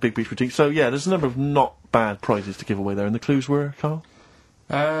Fatboy Slim, Big Beach Boutique. So yeah, there's a number of not bad prizes to give away there. And the clues were, Carl?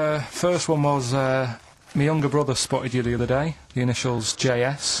 First one was my younger brother spotted you the other day. The initials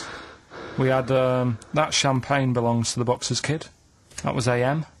JS. We had that champagne belongs to the Boxer's Kid. That was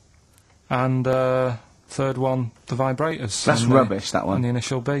AM. And third one, the vibrators. That's rubbish. That one. And the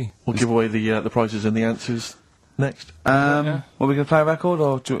initial B. We'll give away the prizes and the answers next. What are we going to play a record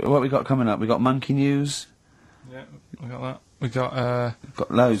or what we got coming up? We got Monkey News. Yeah, we got that. We got We've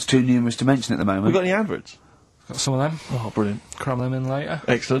got loads. Too numerous to mention at the moment. We got any adverts? got some of them. Oh, brilliant! Cram them in later.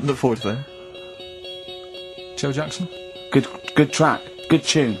 Excellent. Look forward to that. Joe Jackson. Good track. Good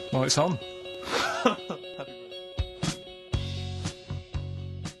tune. Well, it's on.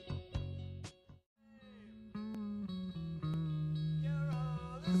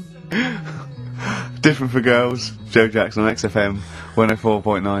 Different for girls. Joe Jackson on XFM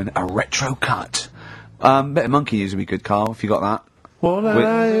 104.9. A retro cut. Bit of Monkey News would be good, Carl, if you got that.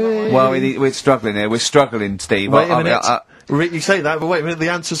 We're struggling here. We're struggling, Steve. Wait a minute. You say that, but wait a minute. The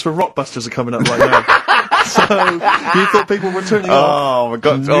answers for Rockbusters are coming up right now. So you thought people were turning off? Oh my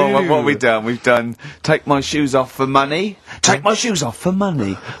God! Oh, what have we done? We've done take my shoes off for money. Take my shoes off for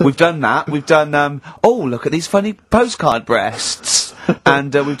money. We've done that. We've done. Oh, look at these funny postcard breasts.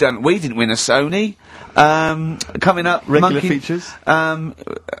 And we didn't win a Sony. Coming up, Regular features.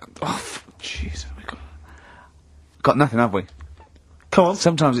 Jeez, got nothing, have we? Come on.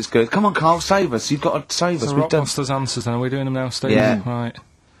 Sometimes it's good. Come on, Carl, save us. You've got to save us. So We've done. Rockbusters answers, then. Are we doing them now, Steve? Yeah.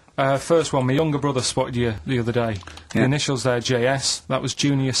 Right. First one, my younger brother spotted you the other day. The Yeah. initials there, JS. That was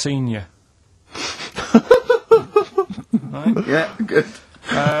junior, senior. Right? Yeah, good.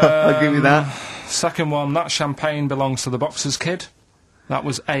 I'll give you that. Second one, that champagne belongs to the boxer's kid. That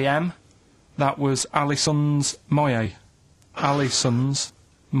was AM. That was Alison's Moye. Alison's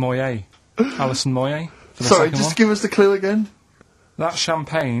Moye. Alison Moye. For the Sorry, second just one. give us the clue again. That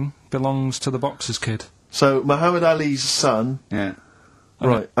champagne belongs to the boxer's kid. So, Muhammad Ali's son. Yeah.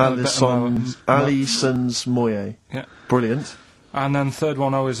 Right, And a bit of Alison's Moye. Yeah. Brilliant. And then third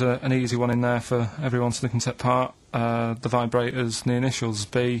one, always an easy one in there for everyone so they can take part. The vibrators, the initials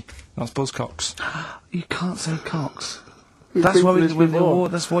B. That's Buzzcocks. You can't say Cox. We've That's been why through we this win the before.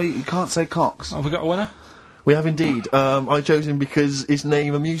 award. That's why you can't say Cox. Have we got a winner? We have indeed. I chose him because his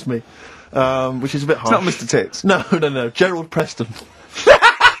name amused me, which is a bit harsh. It's not Mr. Tits. No. Gerald Preston.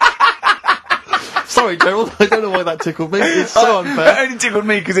 Sorry, Gerald. I don't know why that tickled me. It's so It unfair. only tickled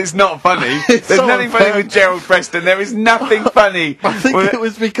me because it's not funny. It's There's so nothing unfair. funny with Gerald Preston. There is nothing funny. I think with it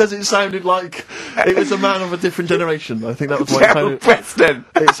was because it sounded like it was a man of a different generation. I think that was why it Gerald sounded, Preston.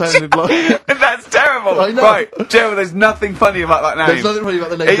 it sounded like... That's terrible. I know. Right, Gerald, there's nothing funny about that name. There's nothing funny about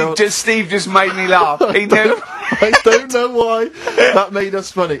the name, Gerald. Steve just made me laugh. He knew. I don't know why that made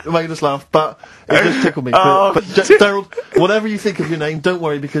us laugh, but it just tickled me. Oh, but Gerald, whatever you think of your name, don't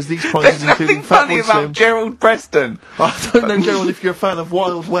worry, because these prizes, There's nothing including Fat funny Boy about Slim... Gerald Preston. I don't know, Gerald, if you're a fan of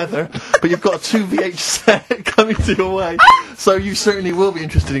Wild Weather, but you've got a 2VH set coming to your way, so you certainly will be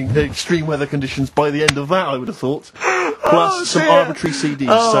interested in extreme weather conditions by the end of that, I would have thought. Plus some dear. arbitrary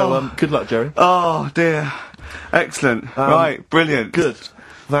CDs, so good luck, Jerry. Oh, dear. Excellent. Right, brilliant. Good.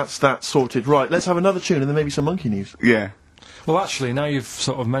 That's that sorted. Right, let's have another tune and then maybe some monkey news. Yeah. Well, actually, now you've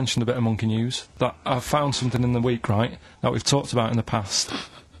sort of mentioned a bit of monkey news, that I've found something in the week, right, that we've talked about in the past,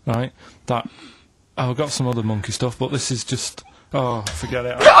 right, that I've got some other monkey stuff, but this is just... Oh, forget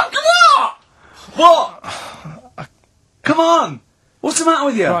it. What? Come on! What's the matter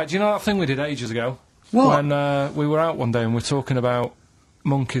with you? Right, do you know that thing we did ages ago? What? When we were out one day and we were talking about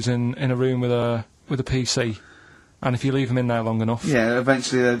monkeys in a room with a PC, and if you leave them in there long enough... Yeah,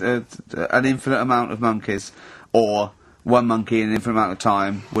 eventually an infinite amount of monkeys, or one monkey in an infinite amount of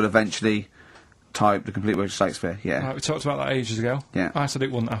time, will eventually type the complete word of Shakespeare, yeah. Right, we talked about that ages ago. Yeah. I said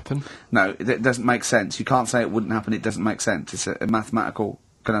it wouldn't happen. No, it doesn't make sense. You can't say it wouldn't happen, it doesn't make sense. It's a mathematical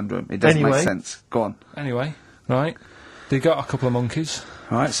conundrum. It doesn't Anyway. make sense. Go on. Anyway, right, they got a couple of monkeys.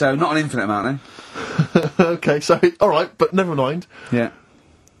 Alright, so not an infinite amount then? Okay, so, alright, but never mind. Yeah.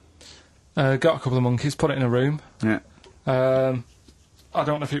 Got a couple of monkeys, put it in a room. Yeah. I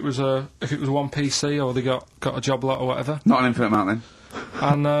don't know if it was one PC or they got a job lot or whatever, Not an infinite amount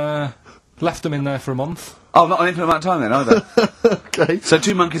then? and left them in there for a month. Oh, not an infinite amount of time then, either. Okay. So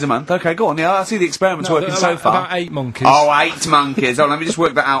 2 monkeys a month. Okay, go on. Yeah, I see the experiment's working about, so far. about 8 monkeys. Oh, 8 monkeys. Oh, let me just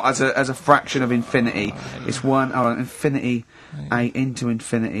work that out as a fraction of infinity. It's infinity, 8 into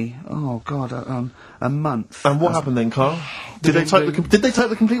infinity. Oh God, a month. And what happened then, Carl? Did they type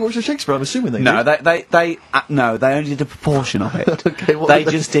the complete works of Shakespeare? I'm assuming they No, did. they only did a proportion of it. Okay, what They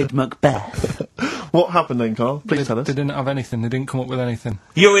did just did Macbeth. What happened then, Carl? Please tell us. They didn't have anything. They didn't come up with anything.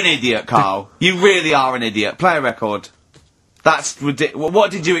 You're an idiot, Carl. You really are an idiot. Play a record. That's ridiculous.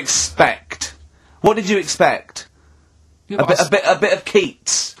 What did you expect? What did you expect? Yeah, A bit of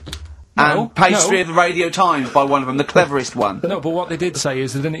Keats. No, And pastry no. of the Radio Times by one of them, the cleverest one. No, but what they did say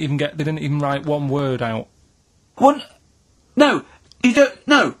is they didn't even write one word out. One. No, you don't.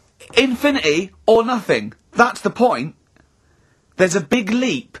 No, infinity or nothing. That's the point. There's a big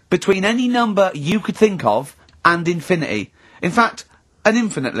leap between any number you could think of and infinity. In fact, an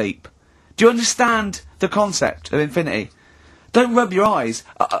infinite leap. Do you understand the concept of infinity? Don't rub your eyes.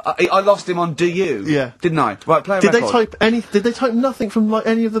 I lost him on Do You? Yeah. Didn't I? Right, play a Did record. Did they type nothing from like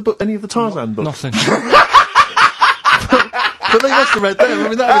any of the Tarzan books? Nothing. But they must have read them. I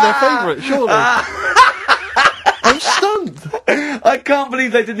mean, that would be their favourite, surely. I'm stunned. I can't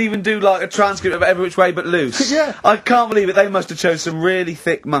believe they didn't even do like a transcript of Every Which Way But Loose. Yeah. I can't believe it. They must have chose some really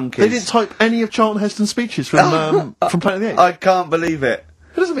thick monkeys. They didn't type any of Charlton Heston's speeches from Planet of the Apes. I can't believe it.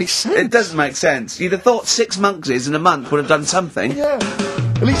 It doesn't make sense. It doesn't make sense. You'd have thought 6 monkeys in a month would have done something. Yeah.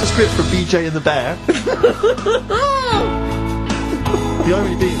 At least a script for BJ and the Bear. The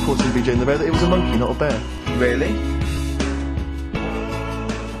irony being, of course, in BJ and the Bear, that it was a monkey, not a bear. Really?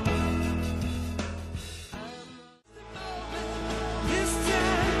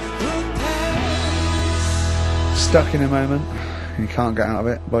 Stuck in a moment. You can't get out of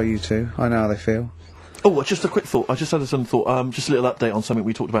it by you two. I know how they feel. Oh, just a quick thought. I just had a sudden thought. Just a little update on something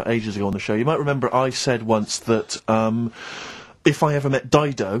we talked about ages ago on the show. You might remember I said once that if I ever met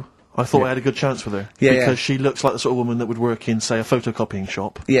Dido, I thought I had a good chance with her. Yeah, because yeah. she looks like the sort of woman that would work in, say, a photocopying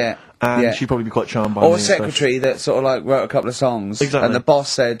shop. Yeah. And yeah. she'd probably be quite charmed by me. Or a and stuff. secretary that sort of like wrote a couple of songs. Exactly. And the boss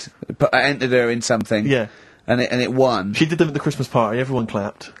said, entered her in something. Yeah. And it won. She did them at the Christmas party. Everyone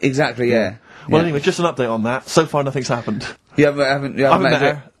clapped. Exactly, yeah. Well, Yeah. anyway, just an update on that. So far, nothing's happened. You haven't I haven't met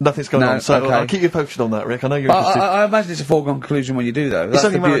her? her. Nothing's going No, on. So okay. I'll keep you posted on that, Rick. I know you're But interested. I imagine it's a foregone conclusion when you do, though. That's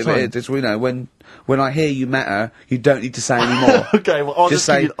only the a matter beauty of of time. it. It's, you know, when I hear you met her, you don't need to say any more. Okay, well, I'll just just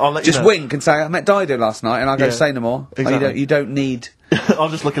say, give you- I'll let you just know. wink and say, I met Dido last night, and I'll go, Yeah, say no more. exactly. You don't need... I'll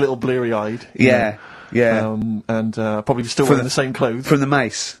just look a little bleary-eyed. Yeah, yeah. And probably still wearing the same clothes. From the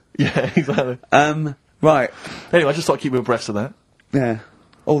mace. Yeah, exactly. Right. Anyway, I just thought I'd keep you abreast of that. Yeah.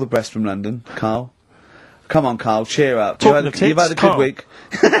 All the best from London, Carl. Come on, Carl, cheer up. Talking of You've had tits, a good Carl. week.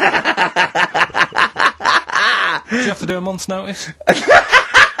 Do you have to do a month's notice?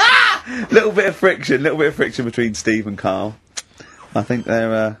 Little bit of friction between Steve and Carl. I think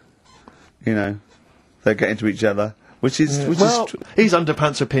they're, they're getting to each other, which is his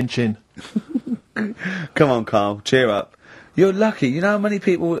underpants are pinching. Come on, Carl, cheer up. You're lucky. You know how many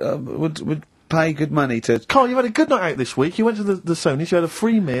people would pay good money to... Carl, you had a good night out this week. You went to the Sony's, you had a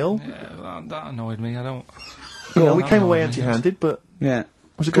free meal. Yeah, that annoyed me. I don't... You know, we that came away annoyed me. empty-handed, but Yeah. it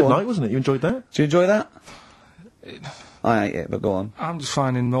was a Go good on. night, wasn't it? You enjoyed that? Did you enjoy that? I ate it, but go on. I'm just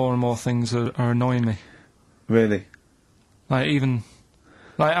finding more and more things are annoying me. Really? Like, even...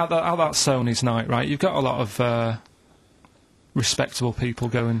 Like, at that Sony's night, right, you've got a lot of respectable people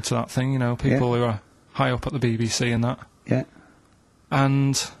going to that thing, you know, people who are high up at the BBC and that. Yeah.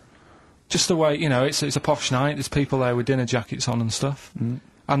 And just the way, you know, it's a posh night, there's people there with dinner jackets on and stuff. Mm.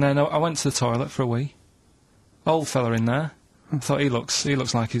 And then I went to the toilet for a wee. Old fella in there. I thought he looks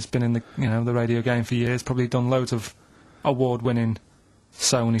like he's been in the radio game for years, probably done loads of award-winning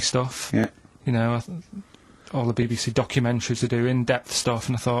Sony stuff. Yeah. You know, all the BBC documentaries they do, in-depth stuff,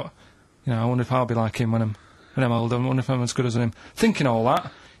 and I thought, you know, I wonder if I'll be like him when I'm older, I wonder if I'm as good as him. Thinking all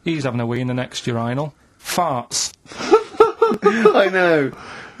that, he's having a wee in the next urinal. Farts. I know.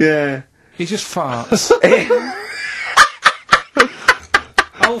 Yeah. He just farts.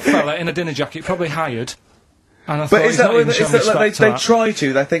 Old fella in a dinner jacket, probably hired. And I thought, But is he's that, not even is showing that like respect to they that. try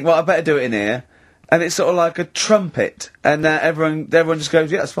to? They think, well, I better do it in here, and it's sort of like a trumpet, and everyone just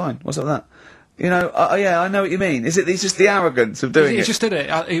goes, yeah, that's fine. What's up with that? You know, yeah, I know what you mean. It's just the arrogance of doing He it. just did it.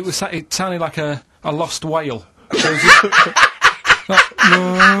 It sounded like a lost whale.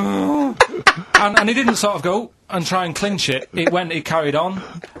 And he didn't sort of go and try and clinch it. He carried on,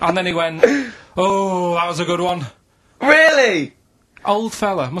 and then he went, oh, that was a good one. Really? Old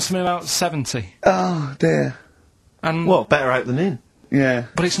fella, must have been about 70. Oh dear. And Well, better out than in. Yeah.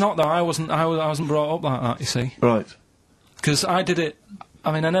 but it's not though. I wasn't brought up like that. You see, Right. because I did it.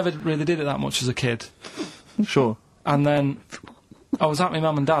 I mean, I never really did it that much as a kid, Sure. and then I was at my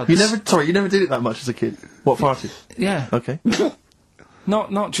mum and dad's. You never did it that much as a kid. What party? Yeah. Okay.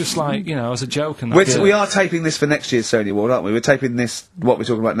 Not just like, you know, as a joke and that. We are taping this for next year's Sony Award, aren't we? We're taping this, what we're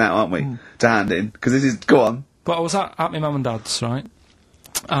talking about now, aren't we? To hand in. Because this is, go on. But I was at my mum and dad's, right?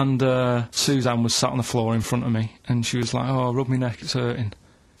 And Suzanne was sat on the floor in front of me, and she was like, oh, rub me neck, it's hurting.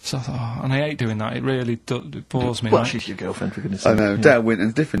 So I thought, oh, and I hate doing that, it really it bores me. Well, right? she's your girlfriend, for goodness I sake. know, Yeah. Dale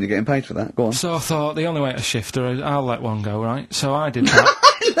Wintons different, you're getting paid for that. Go on. So I thought, the only way to shift her is I'll let one go, right? So I did that.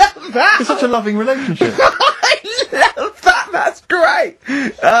 It's such a loving relationship. I love that, that's great!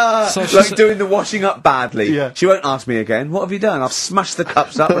 So she Like said- doing the washing up badly. Yeah. She won't ask me again. What have you done? I've smashed the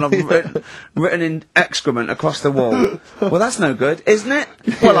cups up and I've written in excrement across the wall. Well, that's no good, isn't it?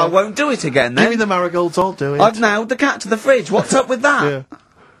 Well, I won't do it again Give me then. the marigolds, I'll do it. I've nailed the cat to the fridge. What's up with that? Yeah.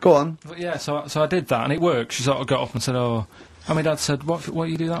 Go on. But yeah, so I did that, and it worked. She sort of got up and said, oh... And my dad said, what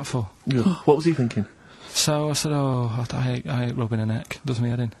you do that for? Yeah. What was he thinking? So I said, oh, I hate rubbing her neck. Does me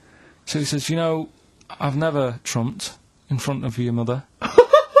head in. So he says, you know, I've never trumped in front of your mother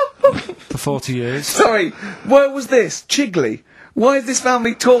for 40 years. Sorry, where was this? Chigley? Why is this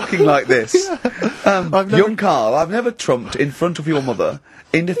family talking like this? Young Carl, I've never trumped in front of your mother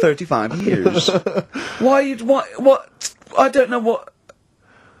in the 35 years. What? I don't know what...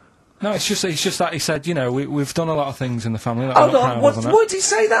 No, it's just that he said, you know, we've done a lot of things in the family that I'm Hold not on, proud what of. and did he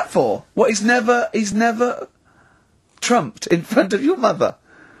say that for? What, he's never trumped in front of your mother?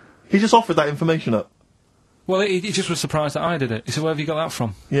 He just offered that information up. Well, he just was surprised that I did it. He said, where have you got that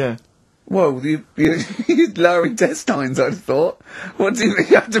from? Yeah. Well, you're lowering intestines, I'd have thought. What do you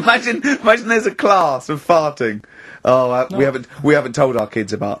have to imagine there's a class of farting. Oh, we haven't told our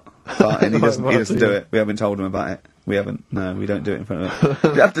kids about farting. He doesn't do it. We haven't told him about it. We haven't. No, we don't do it in front of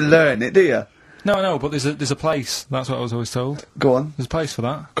him. You have to learn it, do you? No, but there's a place. That's what I was always told. Go on. There's a place for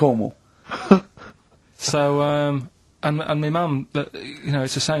that. Cornwall. So, and my mum,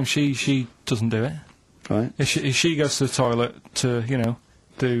 it's the same. She doesn't do it. Right. If she goes to the toilet to,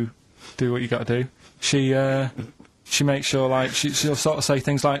 do what you got to do, she makes sure, like, she'll sort of say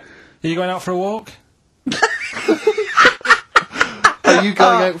things like, "Are you going out for a walk?" Are you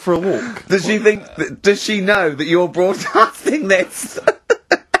going out for a walk? Does she think? Does she know that you're broadcasting this?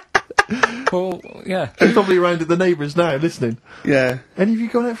 Well, yeah. He's probably around at the neighbours now, listening. Yeah. Any of you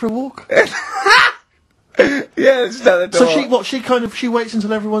going out for a walk? Yeah, just at the door. So she waits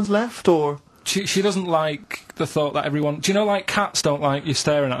until everyone's left, or? She doesn't like the thought that everyone... Do you know, like, cats don't like you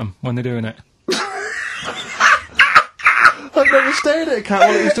staring at them when they're doing it? I've never stared at a cat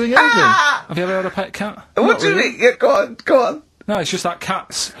while it was doing anything. Have you ever had a pet cat? What do you mean? Yeah, go on. No, it's just that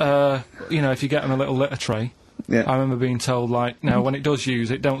cats, if you get them a little litter tray, Yeah. I remember being told, like, no, when it does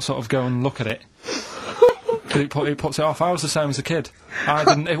use it, don't sort of go and look at it. Because it puts it off. I was the same as a kid. I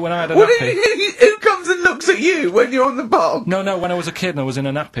didn't... When I had a nappy... Who comes and looks at you when you're on the bottom? No, when I was a kid and I was in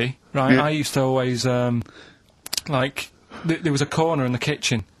a nappy, right, Yeah. I used to always, there was a corner in the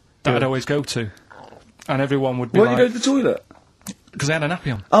kitchen that I'd always go to. And everyone would be Why do like... you go to the toilet? Because I had a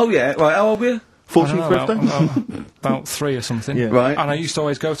nappy on. Oh, yeah, right, how old were you? 14th birthday? About 3 or something. Yeah. Right. And I used to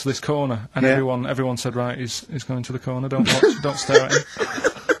always go to this corner, and Yeah. everyone said, right, he's going to the corner, don't watch, don't stare at him.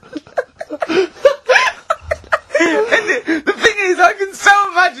 The thing is, I can so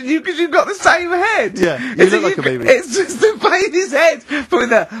imagine you because you've got the same head. Yeah, you look like a baby. It's just the baby's head. Put it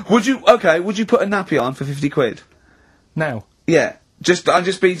there. Would you put a nappy on for 50 quid? Now. Yeah. I'm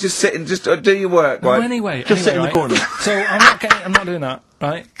just sitting, do your work, Well, right? anyway, Just sit in the right, corner. So I'm not doing that,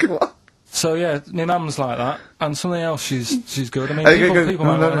 right? Come on. So yeah, my mum's like that, and something else she's good. I mean, Okay, people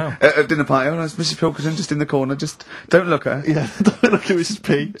might want to know. At dinner party, oh, it's Mrs. Pilkington just in the corner. Just don't look at her. Yeah, don't look at Mrs.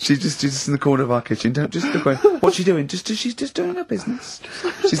 P. She's just in the corner of our kitchen. Don't just look at her. What's she doing? She's just doing her business.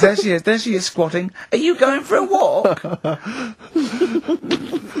 There she is squatting. Are you going for a walk?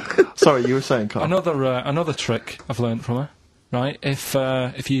 Sorry, you were saying, Carl. Another trick I've learnt from her, right? If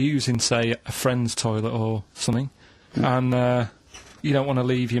you're using, say, a friend's toilet or something, and you don't want to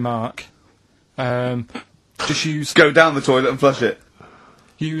leave your mark, just Go down the toilet and flush it.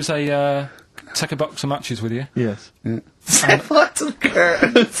 take a box of matches with you. Yes. Set fire to the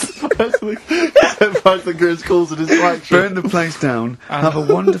curtains. Set fire to the curtains calls it his flagship. Burn the place down, have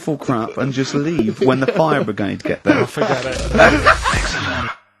a wonderful crap, and just leave when the fire brigade get there. Oh, forget it.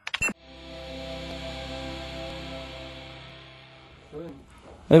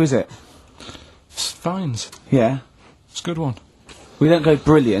 Who is it? It's Vines. Yeah. It's a good one. We don't go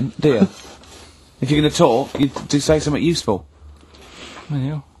brilliant, do you? If you're going to talk, you do say something useful.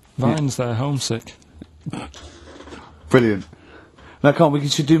 Vines, they're homesick. Brilliant. Now, come on, we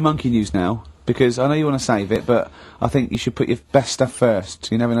should do monkey news now, because I know you want to save it, but I think you should put your best stuff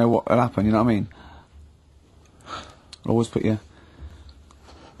first. You never know what will happen, you know what I mean? Always put your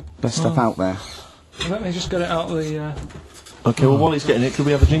best stuff out there. Let me just get it out of the... Okay, well, while he's getting it, could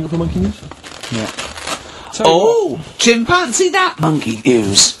we have a jingle for Monkey News? Yeah. Chimpanzee that monkey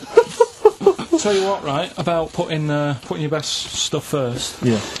news. Tell you what, right, about putting your best stuff first.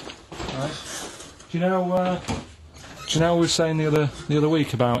 Yeah. Right. Do you know we were saying the other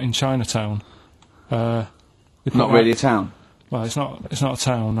week about in Chinatown? Not really a town. Well, it's not a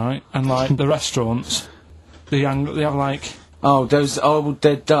town, right? And like the restaurants, they have like Oh, those old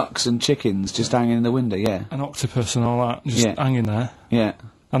dead ducks and chickens just hanging in the window, yeah. an octopus and all that just hanging there. Yeah.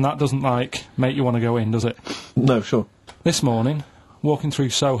 And that doesn't like make you want to go in, does it? No, sure. This morning, walking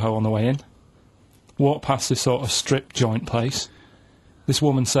through Soho on the way in, walked past this sort of strip joint place. This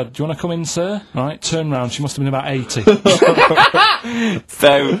woman said, "Do you want to come in, sir?" Right, turn round, she must have been about 80.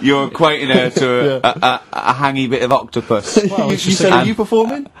 So, you're equating her to a hangy bit of octopus. Well, You said, are you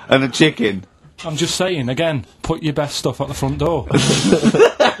performing? And a chicken. I'm just saying, again, put your best stuff at the front door.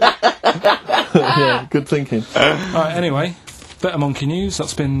 Yeah, good thinking. Right, anyway, bit of monkey news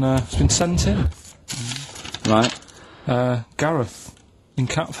that's been sent in. Right. Gareth in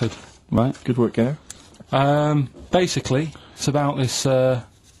Catford. Right. Good work, Gary. Basically, it's about this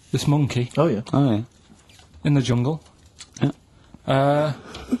monkey Oh, yeah. Oh, yeah. in the jungle. It's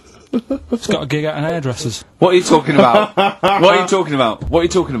got a gig at an hairdresser's. What are you talking about? What are you talking about? What are you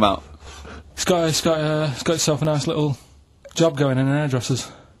talking about? It's got itself a nice little job going in an hairdresser's.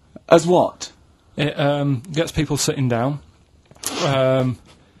 As what? It gets people sitting down,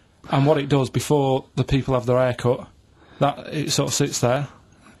 And what it does before the people have their hair cut, that it sort of sits there,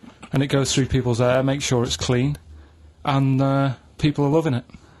 and it goes through people's hair, makes sure it's clean, and people are loving it.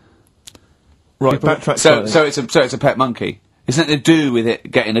 Right, People- backtrack So slightly. it's a pet monkey. It's nothing to do with it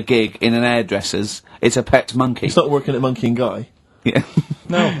getting a gig in an hairdresser's. It's a pet monkey. It's not working at Monkey and Guy. Yeah.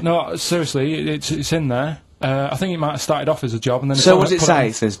 No, seriously, it's in there. I think it might have started off as a job, and then So it what does it put say? on-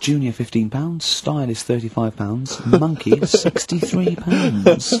 It says junior £15, stylist £35, monkey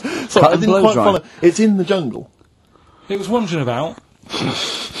 £63. So Cut I and didn't blow quite dry. follow. It's in the jungle. It was wandering about.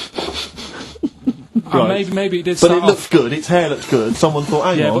 Right. And maybe it did But start it looks off. good, its hair looks good. Someone thought,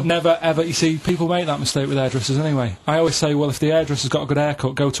 hang Yeah, on. but never ever. You see, people make that mistake with hairdressers anyway. I always say, well, if the hairdresser's got a good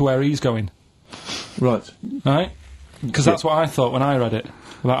haircut, go to where he's going, Right. right? Because that's what I thought when I read it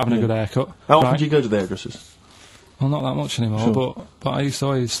about having a good haircut. How often right? do you go to the hairdressers? Well, not that much anymore, Sure. but I used to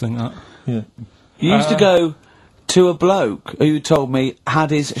always think that. Yeah. You used to go to a bloke who told me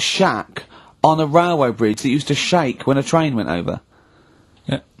had his shack on a railway bridge that used to shake when a train went over.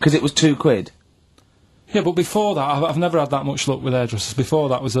 Yeah. Because it was £2. Yeah, but before that, I've never had that much luck with hairdressers. Before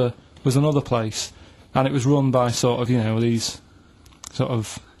that was another place, and it was run by sort of, you know, these sort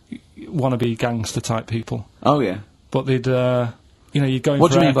of wannabe gangster type people. Oh, yeah. But they'd, you know, you'd go in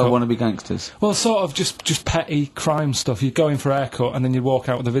What for do you a mean by haircut. wannabe gangsters? Well, sort of just petty crime stuff. You'd go in for a haircut and then you'd walk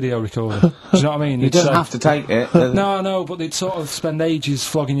out with a video recorder. Do you know what I mean? You You'd don't say- have to take it. No, but they'd sort of spend ages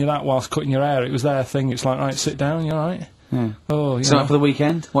flogging you that whilst cutting your hair. It was their thing. It's like, right, sit down, you alright? Yeah. Oh, you So know. for the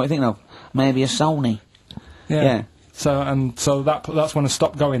weekend, what are you thinking of? Maybe a Sony. yeah. So that's when I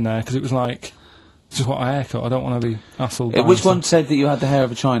stopped going there, because it was like, just what a haircut. I don't want to be hassled. by Which some- one said that you had the hair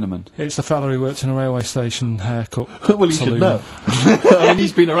of a Chinaman? It's the fella who works in a railway station haircut. Well, you should saloon. know. I mean,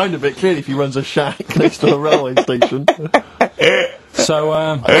 he's been around a bit, clearly, if he runs a shack next to a railway station. So,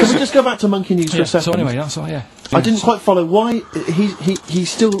 Can we just go back to Monkey News for yeah, a second? so anyway, that's all, yeah. I didn't quite follow why he's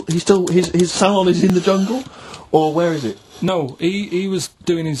still his salon is in the jungle, or where is it? No, he was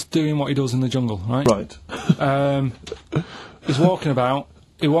doing what he does in the jungle, right? Right. He's walking about.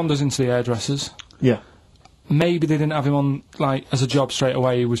 He wanders into the hairdressers. Yeah. Maybe they didn't have him on like as a job straight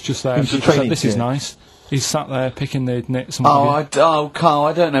away. He was just there. He was and a people trainee, said, "This is yeah. nice." He's sat there picking the knits and Oh, what have you. Carl,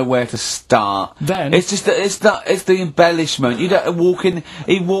 I don't know where to start. Then- it's just it's the embellishment. You don't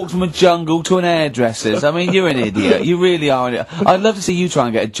He walked from a jungle to an hairdresser's. I mean, you're an idiot. You really are an idiot. I'd love to see you try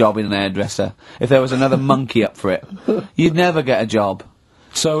and get a job in an hairdresser if there was another monkey up for it. You'd never get a job.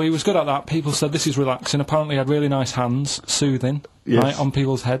 So he was good at that. People said this is relaxing. Apparently, he had really nice hands, soothing, Yes. right on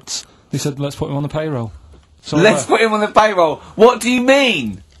people's heads. They said, "Let's put him on the payroll." So Let's put him on the payroll. What do you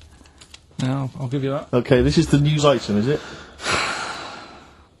mean? Yeah, I'll give you that. Okay, this is the news item, is it?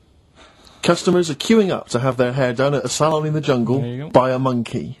 Customers are queuing up to have their hair done at a salon in the There you jungle go. by a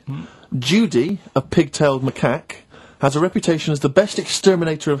monkey. Judy, a pig-tailed macaque, has a reputation as the best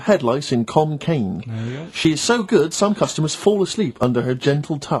exterminator of head lice in Comcaine. There you go. She is so good, some customers fall asleep under her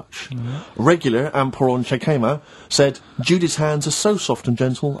gentle touch. Regular Amporon Chekema said, Judy's hands are so soft and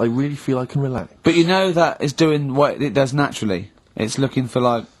gentle, I really feel I can relax. But you know that is doing what it does naturally. It's looking for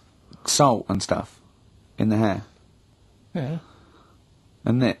like salt and stuff in the hair Yeah.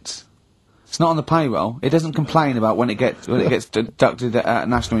 and nits. It's not on the payroll. It doesn't complain about when it gets deducted at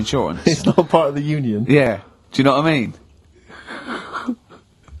national insurance. It's not part of the union. Yeah. Do you know what I mean?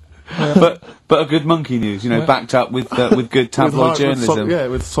 But a good monkey news, you know, Yeah. backed up with good tabloid journalism.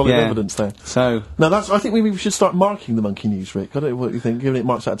 With solid Yeah. evidence there. So Now, I think maybe we should start marking the monkey news, Rick. I don't know what you think, giving it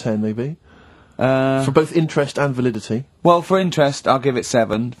marks out of 10, maybe. For both interest and validity. well, for interest, I'll give it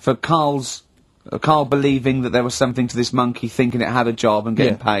 7. For Carl believing that there was something to this monkey, thinking it had a job and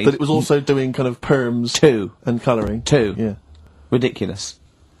getting paid. That it was also doing kind of perms 2. and colouring. 2. Yeah. Ridiculous.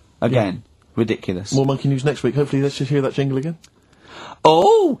 Again, ridiculous. More monkey news next week. Hopefully, let's just hear that jingle again.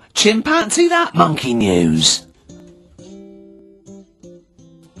 Oh, chimpanzee that monkey news.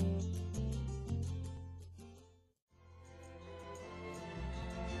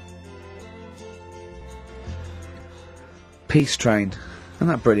 Peace Train. Isn't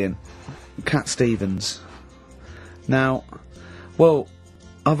that brilliant? Cat Stevens. Now, well,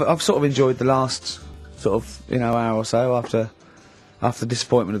 I've sort of enjoyed the last sort of hour or so after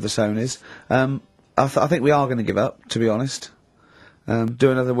disappointment of the Sonys. I think we are going to give up, to be honest.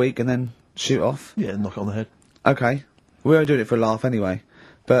 Do another week and then shoot off. Yeah, knock it on the head. Okay, we are doing it for a laugh anyway.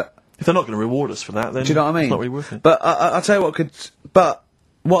 But If they're not going to reward us for that, then do you know what I mean? it's not really worth it. But I'll tell you what could. But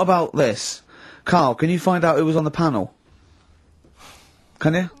what about this, Carl? Can you find out who was on the panel?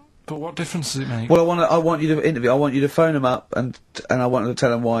 Can you? But what difference does it make? Well, I want you to interview. I want you to phone them up and I want to tell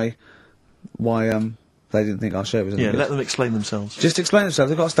them why they didn't think our show was any Yeah, good. let them explain themselves. Just explain themselves.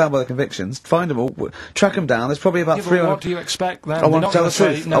 They've got to stand by their convictions. Find them all. Track them down. There's probably about Yeah, but 300. what do you expect then? I They're want not to tell gonna the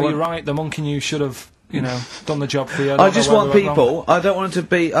say, truth. no, I want- you're right, the Monkey News should have, you know, done the job for you. I just want people. I don't want them to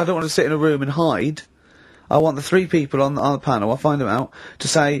be. I don't want to sit in a room and hide. I want the 3 people on the panel. I'll find them out to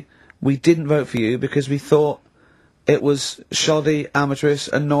say we didn't vote for you because we thought it was shoddy, amateurish,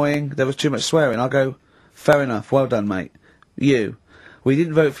 annoying. There was too much swearing. I'll go. Fair enough. Well done, mate. We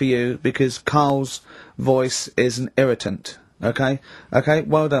didn't vote for you because Carl's voice is an irritant. Okay.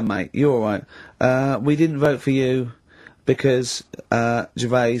 Well done, mate. You're all right. We didn't vote for you because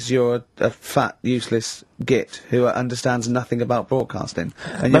Gervais, you're a fat, useless git who understands nothing about broadcasting.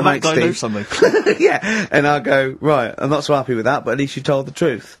 And your That mate guy Steve, knows something. yeah. And I'll go, right. I'm not so happy with that, but at least you told the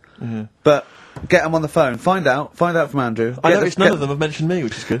truth. But get them on the phone. Find out from Andrew. I Get noticed none of them have mentioned me,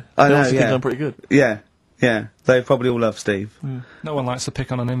 which is good. I They know, obviously think yeah. I'm pretty good. Yeah. They probably all love Steve. No one likes to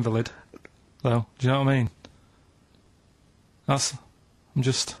pick on an invalid, though. Do you know what I mean? I'm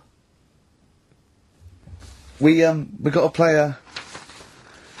just... We got a player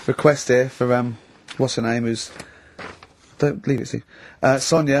request here for what's her name? Don't leave it, Steve.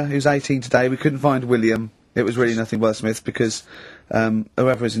 Sonia, who's 18 today. We couldn't find William. It was really nothing wordsmith because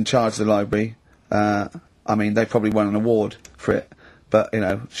whoever is in charge of the library, I mean, they probably won an award for it. But you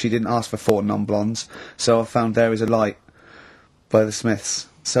know, she didn't ask for 4 non-blondes, so I found There Is a Light by the Smiths.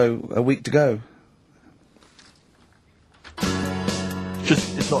 So a week to go.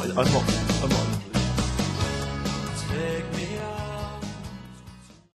 It's not. I'm not. Take me